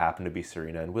didn't happen to be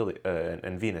Serena and Willie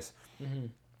and Venus. Mm-hmm.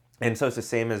 And so it's the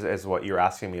same as what you're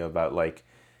asking me about, like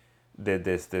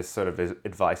this sort of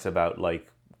advice about like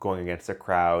going against the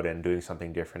crowd and doing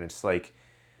something different. It's like,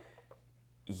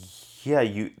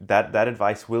 yeah, that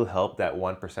advice will help that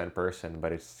 1% person,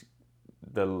 but it's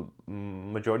the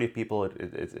majority of people.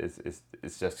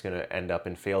 It's just going to end up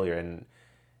in failure, and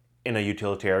in a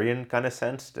utilitarian kind of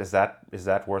sense, is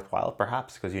that worthwhile?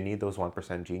 Perhaps, because you need those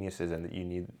 1% geniuses and you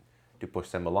need to push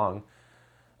them along.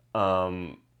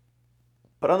 Um,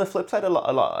 but on the flip side,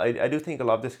 I do think a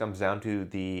lot of this comes down to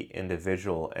the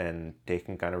individual and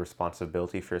taking kind of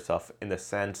responsibility for yourself in the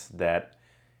sense that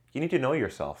you need to know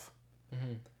yourself,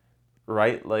 Mm-hmm.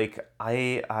 right? Like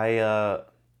I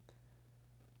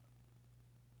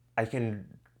can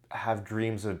have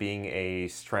dreams of being a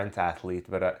strength athlete,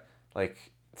 but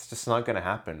like it's just not gonna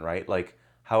happen, right? Like,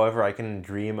 however, I can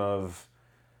dream of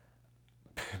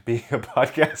being a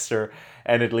podcaster,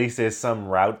 and at least there's some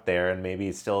route there, and maybe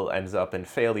it still ends up in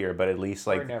failure, but at least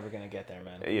We're like never gonna get there,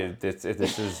 man. this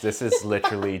is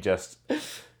literally just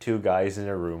two guys in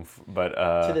a room, but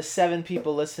To the 7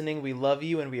 people listening, we love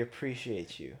you and we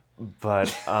appreciate you. but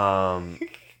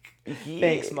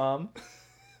Thanks, Mom.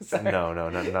 Sorry. no,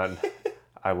 not.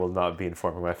 I will not be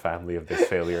informing my family of this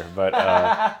failure, but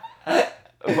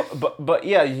but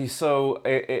yeah, so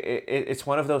it's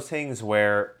one of those things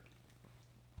where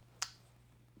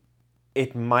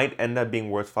it might end up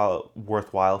being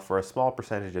worthwhile for a small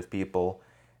percentage of people,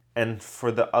 and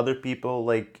for the other people,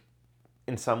 like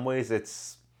in some ways,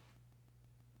 it's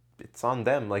on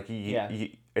them. Like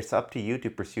it's up to you to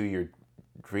pursue your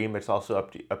dream. It's also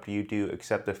up to you to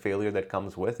accept the failure that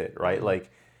comes with it, right? Mm-hmm.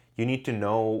 Like you need to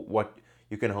know what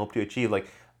you can hope to achieve. Like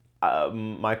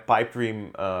my pipe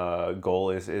dream goal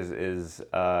is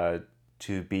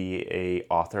to be a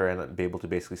author and be able to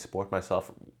basically support myself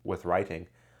with writing.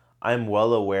 I'm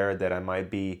well aware that I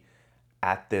might be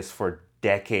at this for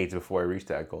decades before I reach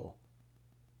that goal.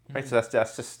 Right? So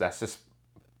that's just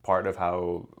part of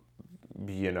how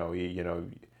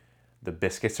the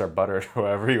biscuits are buttered,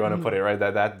 however you want to put it, right?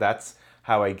 That's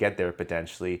how I get there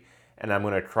potentially. And I'm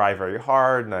gonna try very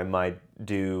hard, and I might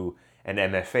do an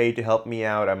MFA to help me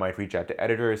out. I might reach out to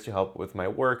editors to help with my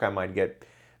work. I might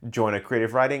join a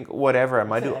creative writing, whatever. I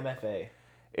might do MFA.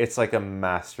 It's like a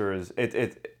master's.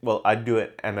 Well, I'd do an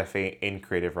MFA in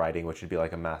creative writing, which would be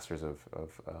like a master's of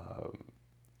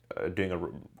doing a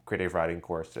creative writing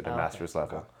course at a master's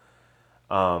level.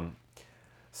 Okay.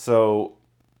 So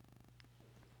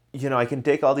I can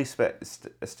take all these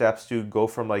steps to go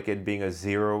from like it being a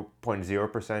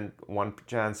 0.0% one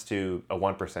chance to a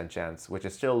 1% chance, which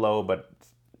is still low, but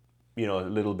a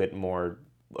little bit more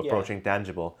approaching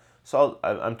tangible. So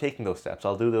I'm taking those steps.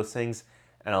 I'll do those things,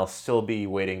 and I'll still be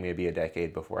waiting maybe a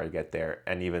decade before I get there.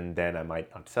 And even then, I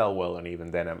might not sell well, and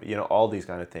even then, all these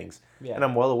kind of things. Yeah. And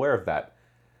I'm well aware of that.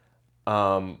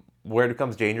 Where it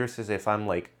becomes dangerous is if I'm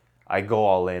like, I go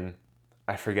all in,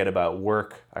 I forget about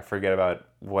work, I forget about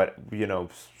what,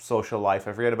 social life,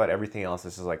 I forget about everything else.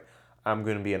 This is like, I'm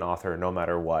going to be an author no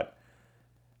matter what.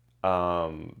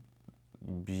 I'm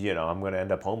going to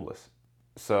end up homeless.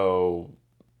 So,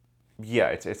 yeah,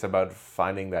 it's about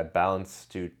finding that balance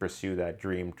to pursue that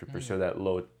dream, to pursue that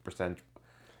low percent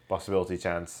possibility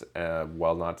chance,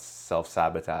 while not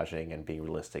self-sabotaging and being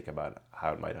realistic about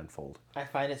how it might unfold. I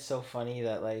find it so funny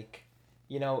that, like,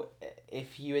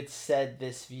 if you had said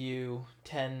this view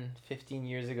 10, 15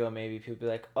 years ago, maybe people would be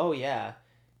like, oh yeah,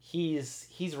 he's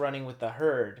running with the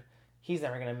herd. He's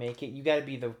never going to make it. You got to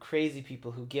be the crazy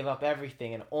people who give up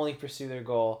everything and only pursue their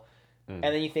goal. And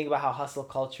then you think about how hustle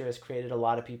culture has created a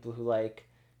lot of people who like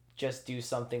just do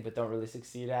something but don't really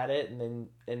succeed at it, and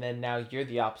then now you're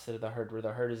the opposite of the herd, where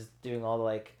the herd is doing all the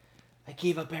like, I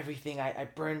gave up everything, I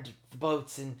burned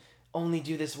boats and only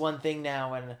do this one thing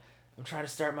now, and I'm trying to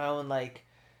start my own like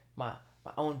my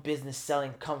own business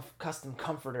selling custom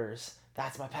comforters.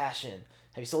 That's my passion.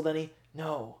 Have you sold any?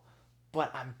 No,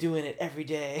 but I'm doing it every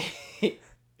day.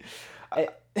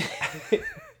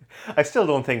 I still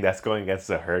don't think that's going against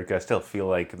the herd, because I still feel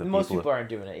like most people aren't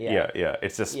doing it. Yeah.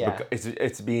 It's just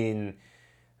it's been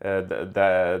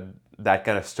that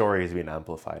kind of story has been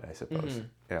amplified, I suppose. Mm-hmm.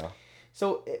 Yeah.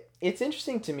 So it's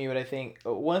interesting to me what I think.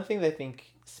 One thing that I think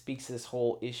speaks to this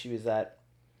whole issue is that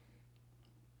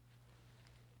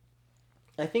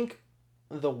I think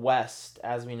the West,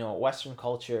 as we know it, Western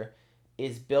culture,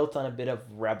 is built on a bit of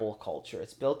rebel culture.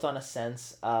 It's built on a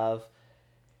sense of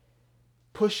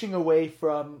pushing away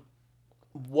from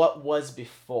what was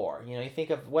before. You think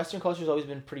of Western culture has always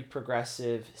been pretty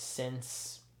progressive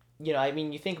since, you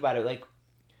think about it, like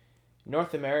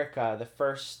North America, the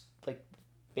first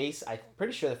I'm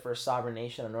pretty sure the first sovereign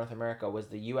nation of North America was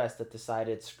the U.S. that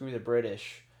decided, screw the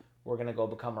British, we're going to go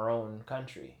become our own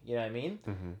country. You know what I mean?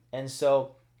 Mm-hmm. And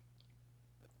so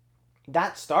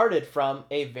that started from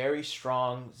a very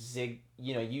strong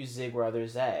you zig where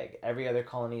others zag. Every other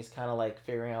colony is kind of like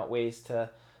figuring out ways to,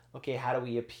 okay, how do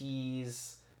we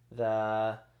appease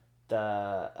the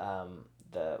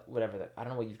whatever I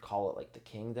don't know what you'd call it, like the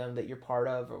kingdom that you're part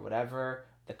of or whatever.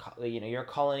 You're a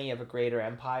colony of a greater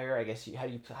empire. I guess how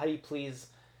do you please?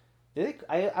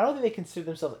 I don't think they considered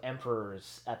themselves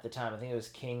emperors at the time. I think it was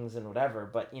kings and whatever.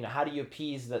 But how do you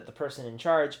appease the person in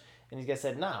charge? And these guys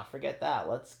said, "Nah, forget that.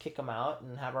 Let's kick them out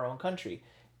and have our own country."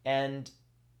 And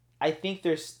I think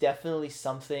there's definitely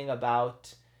something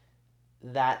about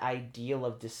that ideal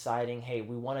of deciding, hey,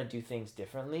 we want to do things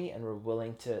differently and we're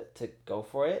willing to go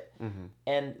for it. Mm-hmm.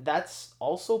 And that's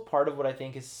also part of what I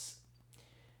think is,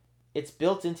 it's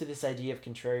built into this idea of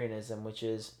contrarianism, which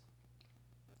is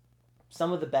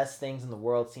some of the best things in the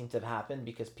world seem to have happened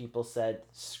because people said,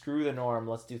 screw the norm,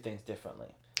 let's do things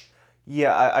differently.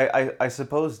 Yeah, I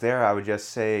suppose there I would just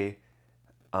say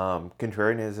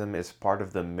contrarianism is part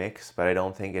of the mix, but I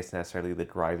don't think it's necessarily the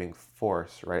driving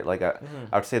force, right? Like I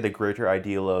would say the greater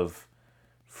ideal of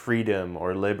freedom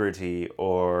or liberty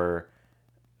or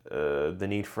the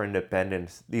need for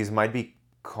independence, these might be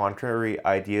contrary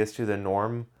ideas to the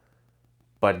norm,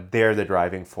 but they're the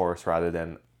driving force rather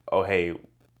than, oh, hey,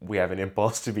 we have an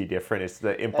impulse to be different. It's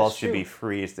the impulse to be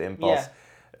free. It's the impulse,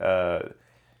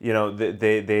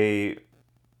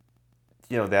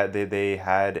 they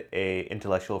had a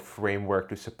intellectual framework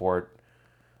to support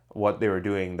what they were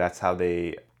doing. That's how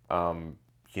they,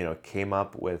 came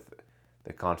up with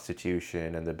the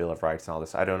Constitution and the Bill of Rights and all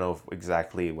this. I don't know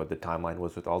exactly what the timeline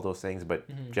was with all those things, but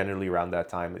generally around that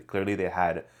time, clearly they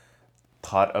had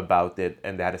thought about it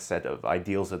and they had a set of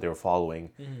ideals that they were following.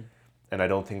 And I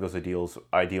don't think those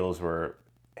ideals were,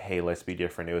 hey, let's be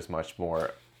different. It was much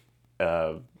more,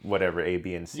 whatever, A,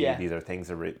 B, and C. Yeah. These are things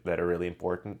that are really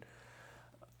important.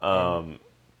 That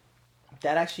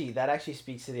actually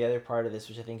speaks to the other part of this,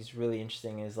 which I think is really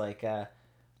interesting. Is like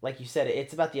you said,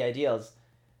 it's about the ideals.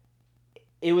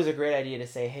 It was a great idea to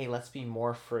say, hey, let's be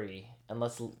more free and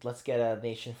let's get a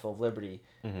nation full of liberty.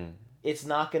 It's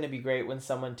not going to be great when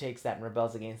someone takes that and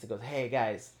rebels against it. Goes, hey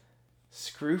guys,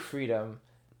 screw freedom.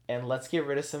 And let's get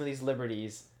rid of some of these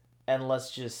liberties, and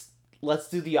let's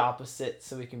do the opposite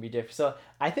so we can be different. So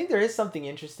I think there is something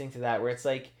interesting to that, where it's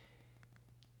like,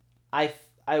 I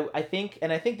think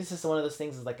this is one of those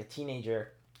things as like a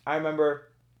teenager. I remember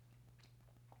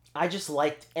I just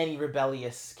liked any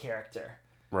rebellious character.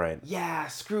 Right. Yeah,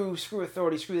 screw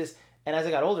authority, screw this. And as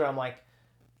I got older, I'm like,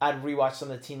 I'd rewatch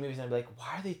some of the teen movies and I'd be like,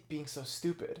 why are they being so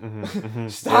stupid?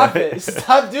 Stop it.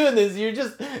 Stop doing this.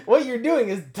 What you're doing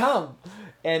is dumb.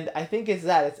 And I think it's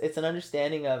that. It's an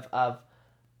understanding of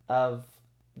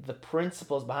the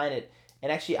principles behind it.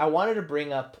 And actually, I wanted to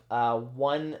bring up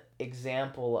one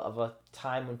example of a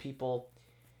time when people...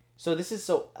 So this is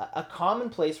a common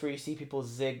place where you see people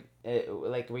zig,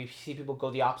 like where you see people go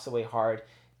the opposite way hard,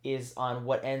 is on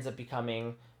what ends up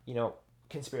becoming,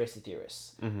 conspiracy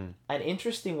theorists. An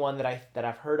interesting one that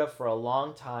I've heard of for a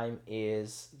long time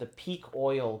is the peak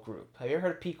oil group. Have you ever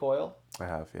heard of peak oil? I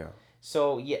have, yeah.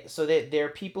 So there are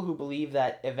people who believe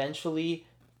that eventually,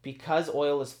 because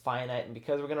oil is finite and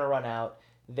because we're gonna run out,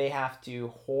 they have to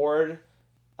hoard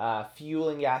fuel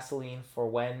and gasoline for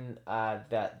when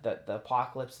the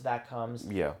apocalypse that comes.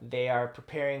 Yeah. They are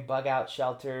preparing bug out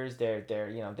shelters. They're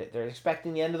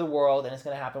expecting the end of the world, and it's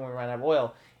gonna happen when we run out of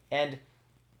oil. And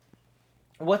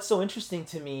what's so interesting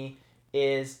to me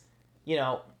is,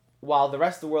 while the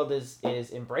rest of the world is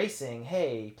embracing,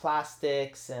 hey,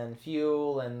 plastics and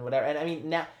fuel and whatever, and I mean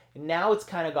now it's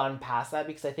kind of gone past that,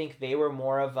 because I think they were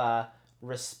more of a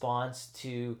response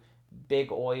to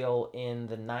big oil in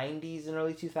the 90s and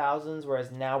early 2000s, whereas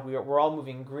now we're all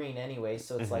moving green anyway,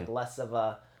 so it's like less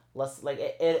like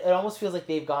it almost feels like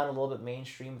they've gone a little bit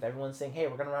mainstream with everyone saying, hey,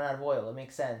 we're gonna run out of oil. It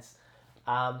makes sense.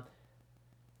 But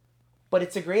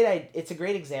it's a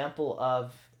great example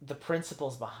of the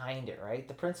principles behind it, right?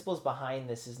 The principles behind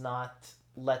this is not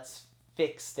let's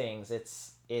fix things.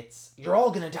 It's you're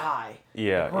all gonna die.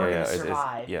 Yeah, we're gonna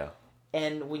survive. Yeah.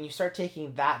 And when you start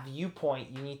taking that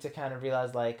viewpoint, you need to kind of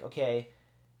realize, like, okay,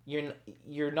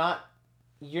 you're not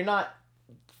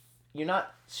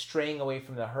straying away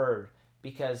from the herd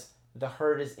because the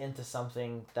herd is into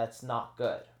something that's not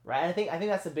good, right? And I think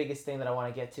that's the biggest thing that I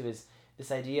want to get to is this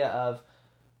idea of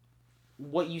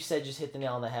what you said. Just hit the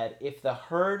nail on the head. If the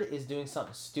herd is doing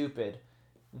something stupid,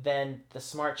 then the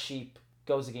smart sheep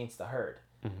goes against the herd.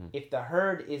 If the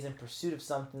herd is in pursuit of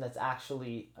something that's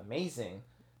actually amazing,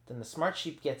 then the smart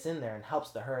sheep gets in there and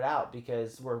helps the herd out,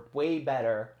 because we're way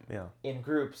better in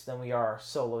groups than we are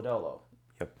solo dolo.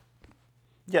 Yep.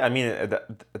 Yeah, I mean,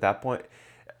 at that point,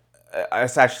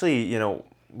 it's actually,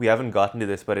 we haven't gotten to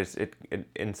this, but it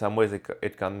in some ways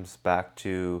it comes back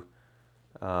to,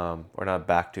 or not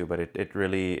back to, but it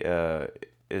really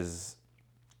is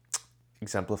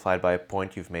exemplified by a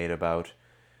point you've made about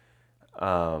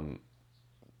um,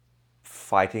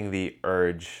 fighting the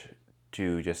urge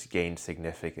to just gain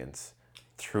significance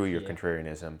through your Yeah.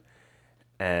 contrarianism.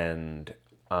 And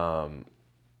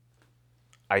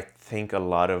I think a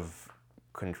lot of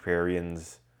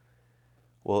contrarians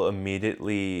will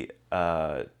immediately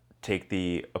take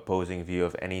the opposing view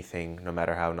of anything, no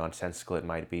matter how nonsensical it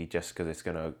might be, just because it's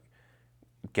going to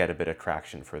get a bit of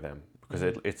traction for them. Because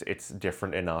it's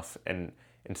different enough, and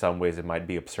in some ways it might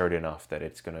be absurd enough that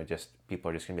it's going to just,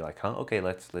 people are just going to be like, huh, okay,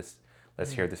 let's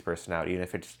hear this person out. Even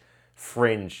if it's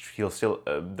fringe, he'll still,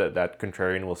 that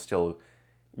contrarian will still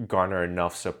garner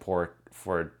enough support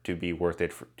for it to be worth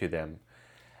it to them.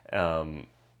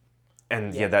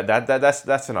 And yeah,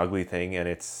 that's an ugly thing, and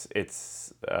it's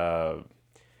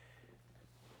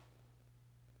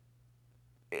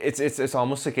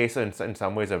almost a case in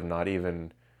some ways of not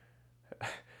even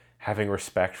having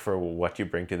respect for what you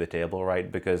bring to the table,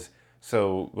 right? Because,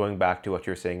 so going back to what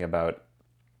you're saying about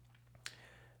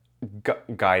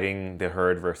guiding the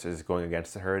herd versus going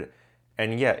against the herd,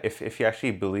 and yeah, if you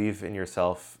actually believe in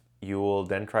yourself, you will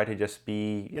then try to just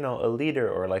be, a leader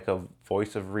or like a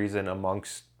voice of reason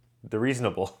amongst the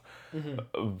reasonable.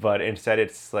 But instead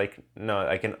it's like, no,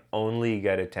 I can only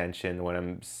get attention when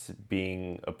I'm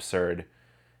being absurd.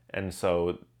 And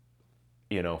so,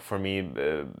 for me,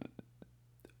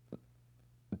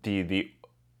 the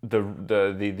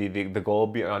goal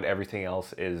beyond everything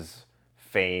else is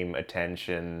fame,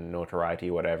 attention,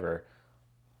 notoriety, whatever,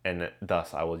 and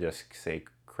thus I will just say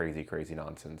crazy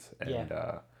nonsense. Yeah. And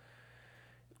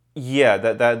yeah,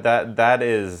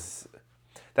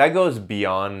 that goes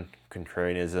beyond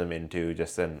contrarianism into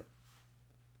just an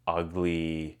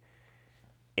ugly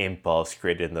impulse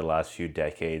created in the last few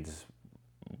decades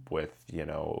with,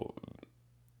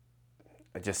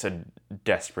 just a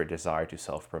desperate desire to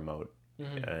self-promote.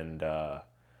 And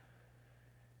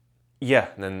yeah,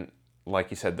 and then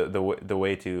like you said, the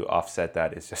way to offset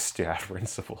that is just to have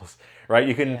principles, right?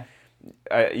 You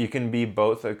can be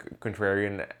both a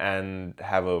contrarian and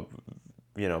have a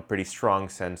pretty strong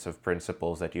sense of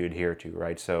principles that you adhere to,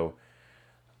 right? So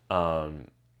I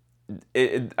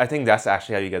think that's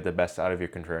actually how you get the best out of your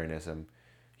contrarianism.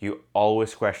 You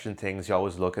always question things, you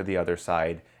always look at the other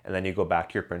side, and then you go back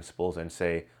to your principles and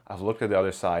say, I've looked at the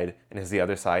other side, and is the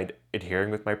other side adhering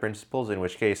with my principles? In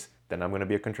which case, then I'm going to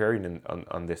be a contrarian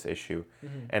on this issue.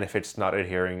 And if it's not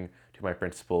adhering to my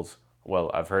principles,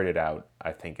 well, I've heard it out.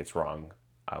 I think it's wrong.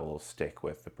 I will stick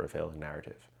with the prevailing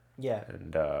narrative. Yeah.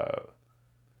 And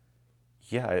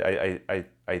yeah,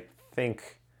 I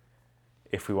think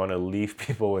if we want to leave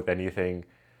people with anything,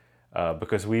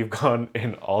 because we've gone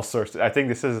in all sorts. I think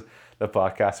this is the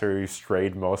podcast where we've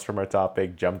strayed most from our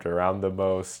topic, jumped around the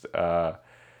most.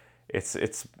 It's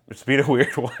been a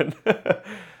weird one.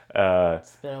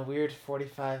 It's been a weird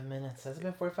 45 minutes. Has it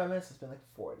been 45 minutes? It's been like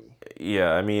 40.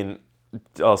 Yeah, I mean,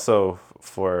 also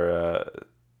for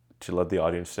to let the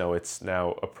audience know, it's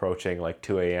now approaching like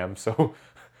 2 a.m. So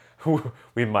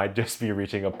we might just be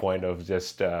reaching a point of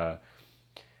just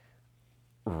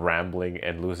rambling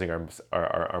and losing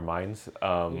our minds.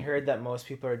 We heard that most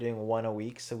people are doing one a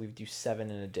week, so we do 7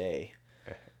 in a day.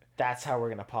 That's how we're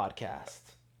gonna podcast.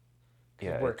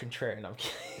 Yeah, we're contrarian. I'm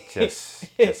kidding.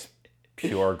 just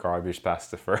pure garbage past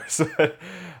the first.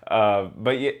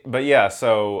 But yeah.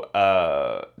 So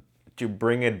to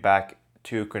bring it back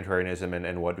to contrarianism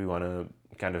and what we want to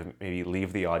kind of maybe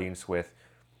leave the audience with,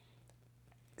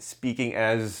 speaking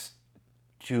as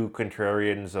two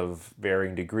contrarians of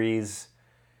varying degrees.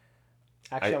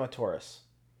 Actually, I'm a Taurus.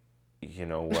 You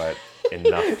know what?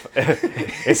 Enough.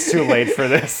 It's too late for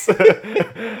this.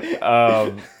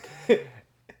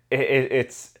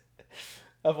 It's.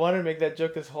 I've wanted to make that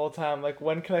joke this whole time. Like,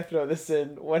 when can I throw this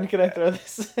in? When can I throw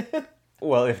this in?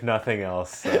 Well, if nothing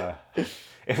else,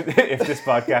 if this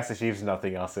podcast achieves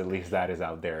nothing else, at least that is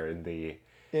out there in the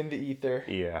ether.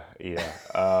 Yeah.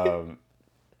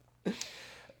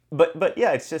 But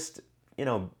yeah, it's just,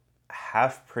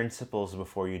 have principles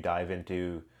before you dive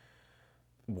into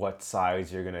what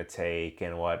sides you're gonna take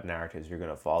and what narratives you're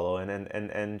gonna follow,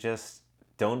 and just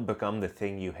don't become the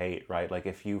thing you hate, right? Like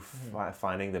if you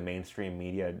finding the mainstream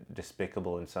media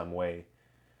despicable in some way,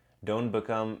 don't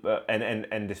become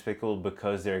and despicable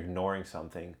because they're ignoring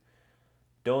something.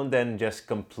 Don't then just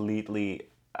completely,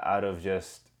 out of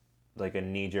just like a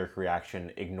knee-jerk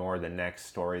reaction, ignore the next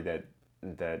story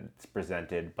that's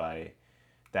presented by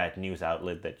that news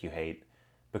outlet that you hate,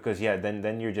 because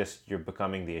then you're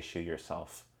becoming the issue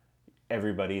yourself.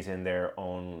 Everybody's in their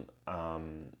own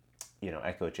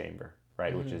echo chamber,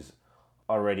 right? Which is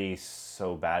already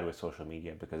so bad with social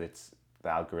media, because the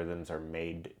algorithms are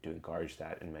made to encourage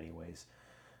that in many ways.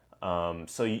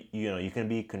 So you can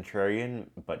be contrarian,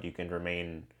 but you can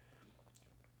remain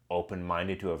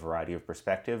open-minded to a variety of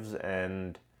perspectives.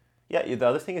 And yeah, the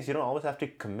other thing is you don't always have to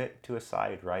commit to a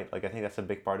side, right? Like I think that's a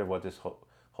big part of what this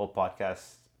whole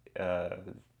podcast uh,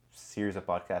 series of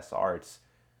podcasts are. It's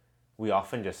we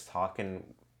often just talk and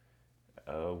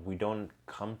we don't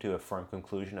come to a firm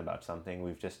conclusion about something.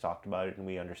 We've just talked about it and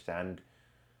we understand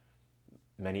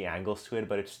many angles to it,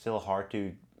 but it's still hard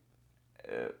to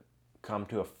come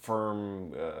to a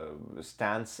firm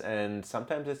stance, and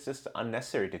sometimes it's just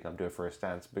unnecessary to come to a firm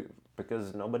stance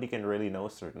because nobody can really know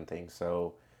certain things.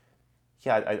 So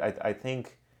yeah, I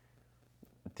think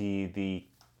the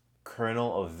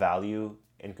kernel of value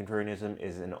in contrarianism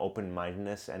is an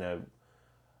open-mindedness and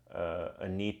a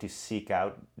need to seek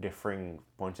out differing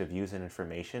points of views and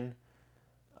information.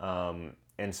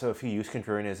 And so if you use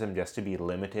contrarianism just to be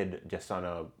limited just on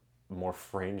a more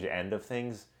fringe end of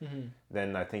things,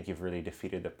 then I think you've really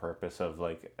defeated the purpose of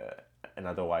like an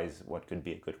otherwise what could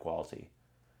be a good quality.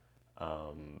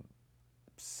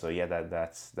 So yeah,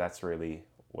 that's really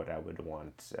what I would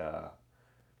want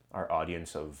our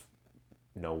audience of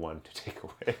no one to take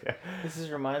away. This is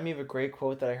reminding me of a great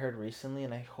quote that I heard recently,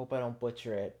 and I hope I don't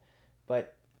butcher it,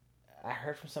 but I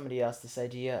heard from somebody else this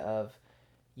idea of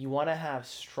you want to have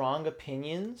strong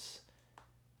opinions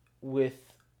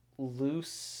with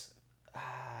loose uh,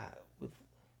 with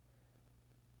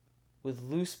with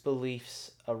loose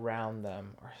beliefs around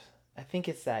them, or I think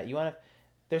it's that you want to.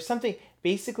 There's something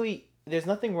basically. There's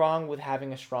nothing wrong with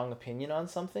having a strong opinion on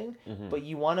something, but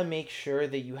you want to make sure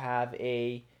that you have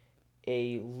a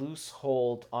loose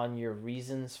hold on your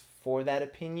reasons for that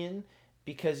opinion,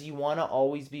 because you want to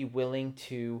always be willing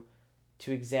to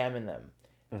examine them.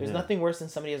 There's nothing worse than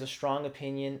somebody has a strong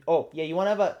opinion. Oh yeah, you want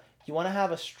to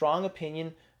have a strong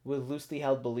opinion with loosely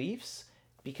held beliefs,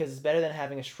 because it's better than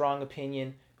having a strong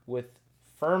opinion with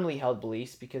firmly held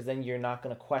beliefs, because then you're not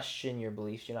going to question your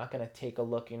beliefs, you're not going to take a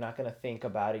look, you're not going to think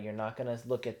about it, you're not going to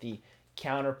look at the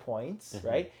counterpoints,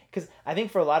 right? Because I think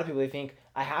for a lot of people they think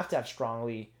I have to have strong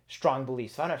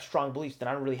beliefs. If I don't have strong beliefs, then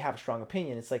I don't really have a strong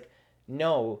opinion. It's like,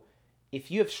 no,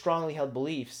 if you have strongly held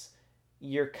beliefs,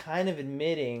 you're kind of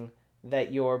admitting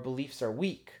that your beliefs are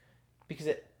weak, because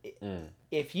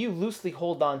if you loosely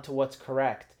hold on to what's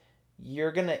correct,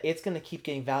 it's gonna keep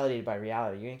getting validated by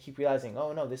reality. You're gonna keep realizing,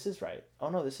 oh no, this is right. Oh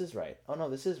no, this is right. Oh no,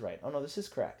 this is right. Oh no, this is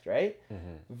correct, right?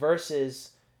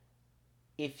 Versus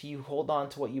if you hold on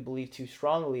to what you believe too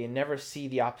strongly and never see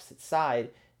the opposite side,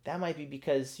 that might be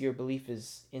because your belief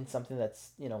is in something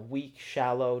that's weak,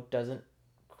 shallow, doesn't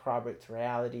corroborate to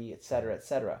reality, etc.,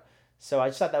 etc. So I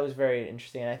just thought that was very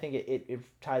interesting, and I think it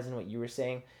ties in what you were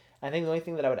saying. I think the only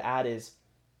thing that I would add is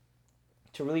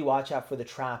to really watch out for the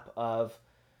trap of,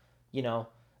 and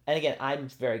again, I'm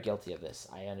very guilty of this.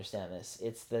 I understand this.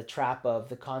 It's the trap of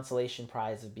the consolation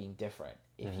prize of being different.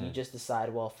 If you just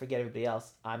decide, well, forget everybody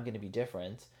else, I'm going to be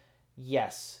different.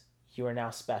 Yes, you are now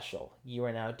special. You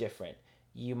are now different.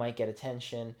 You might get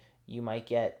attention. You might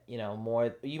get,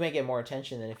 more. You might get more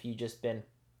attention than if you just been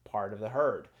part of the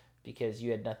herd, because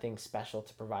you had nothing special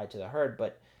to provide to the herd.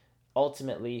 But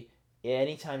ultimately,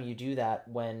 anytime you do that,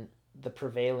 when the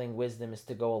prevailing wisdom is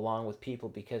to go along with people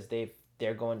because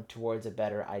they're going towards a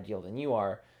better ideal than you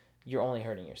are, you're only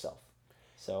hurting yourself.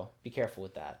 So be careful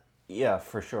with that. Yeah,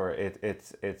 for sure.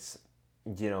 It's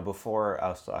before I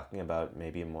was talking about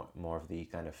maybe more of the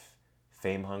kind of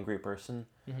fame hungry person,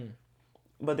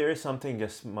 but there is something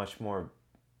just much more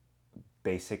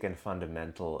basic and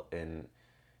fundamental in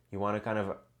you want to kind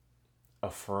of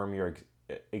affirm your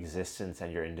existence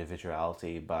and your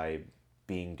individuality by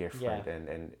being different. Yeah.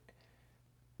 And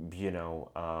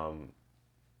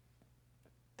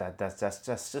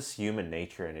that's just human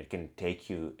nature, and it can take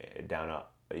you down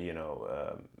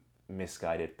a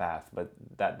misguided path, but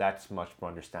that's much more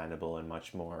understandable and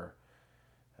much more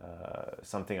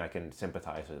something I can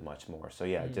sympathize with much more. So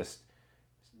yeah, just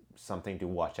something to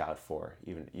watch out for.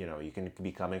 Even you can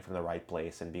be coming from the right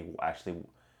place and be actually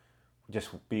just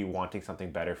be wanting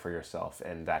something better for yourself,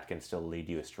 and that can still lead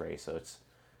you astray. So it's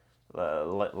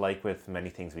like with many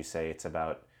things we say, it's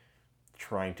about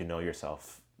trying to know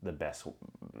yourself the best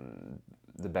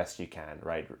you can,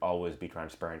 right? Always be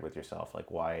transparent with yourself. Like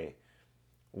why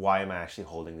am I actually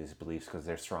holding these beliefs? Because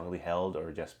they're strongly held,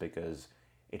 or just because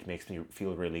it makes me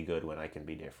feel really good when I can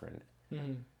be different.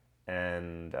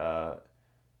 And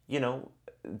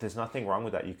there's nothing wrong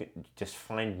with that. You can just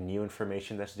find new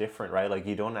information that's different, right? Like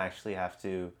you don't actually have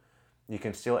to. You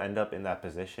can still end up in that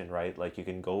position, right? Like you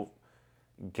can go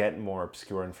get more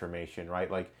obscure information, right?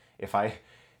 Like if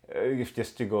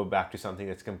just to go back to something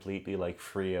that's completely like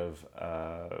free of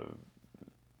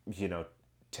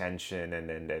tension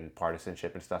and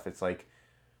partisanship and stuff. It's like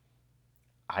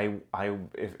I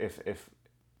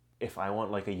if I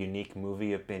want like a unique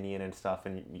movie opinion and stuff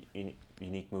and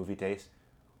unique movie taste,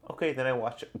 okay, then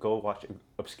I go watch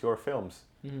obscure films,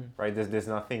 right? There's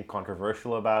nothing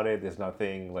controversial about it. There's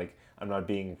nothing like I'm not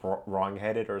being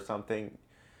wrong-headed or something.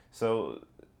 So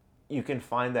you can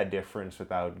find that difference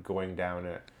without going down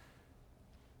a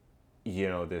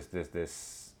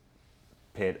this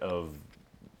pit of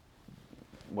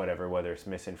whatever, whether it's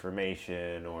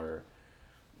misinformation or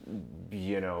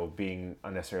being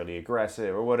unnecessarily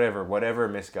aggressive or whatever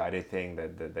misguided thing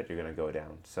that you're gonna go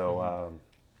down. So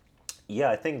yeah,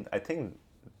 I think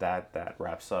that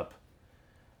wraps up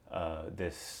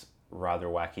this rather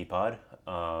wacky pod.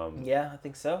 Yeah, I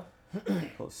think so.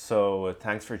 So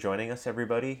thanks for joining us,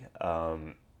 everybody.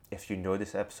 If you enjoyed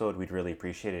this episode, we'd really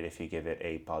appreciate it if you give it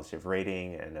a positive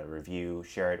rating and a review.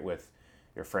 Share it with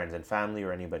your friends and family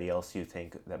or anybody else you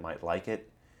think that might like it.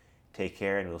 Take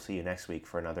care, and we'll see you next week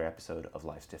for another episode of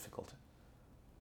Life's Difficult.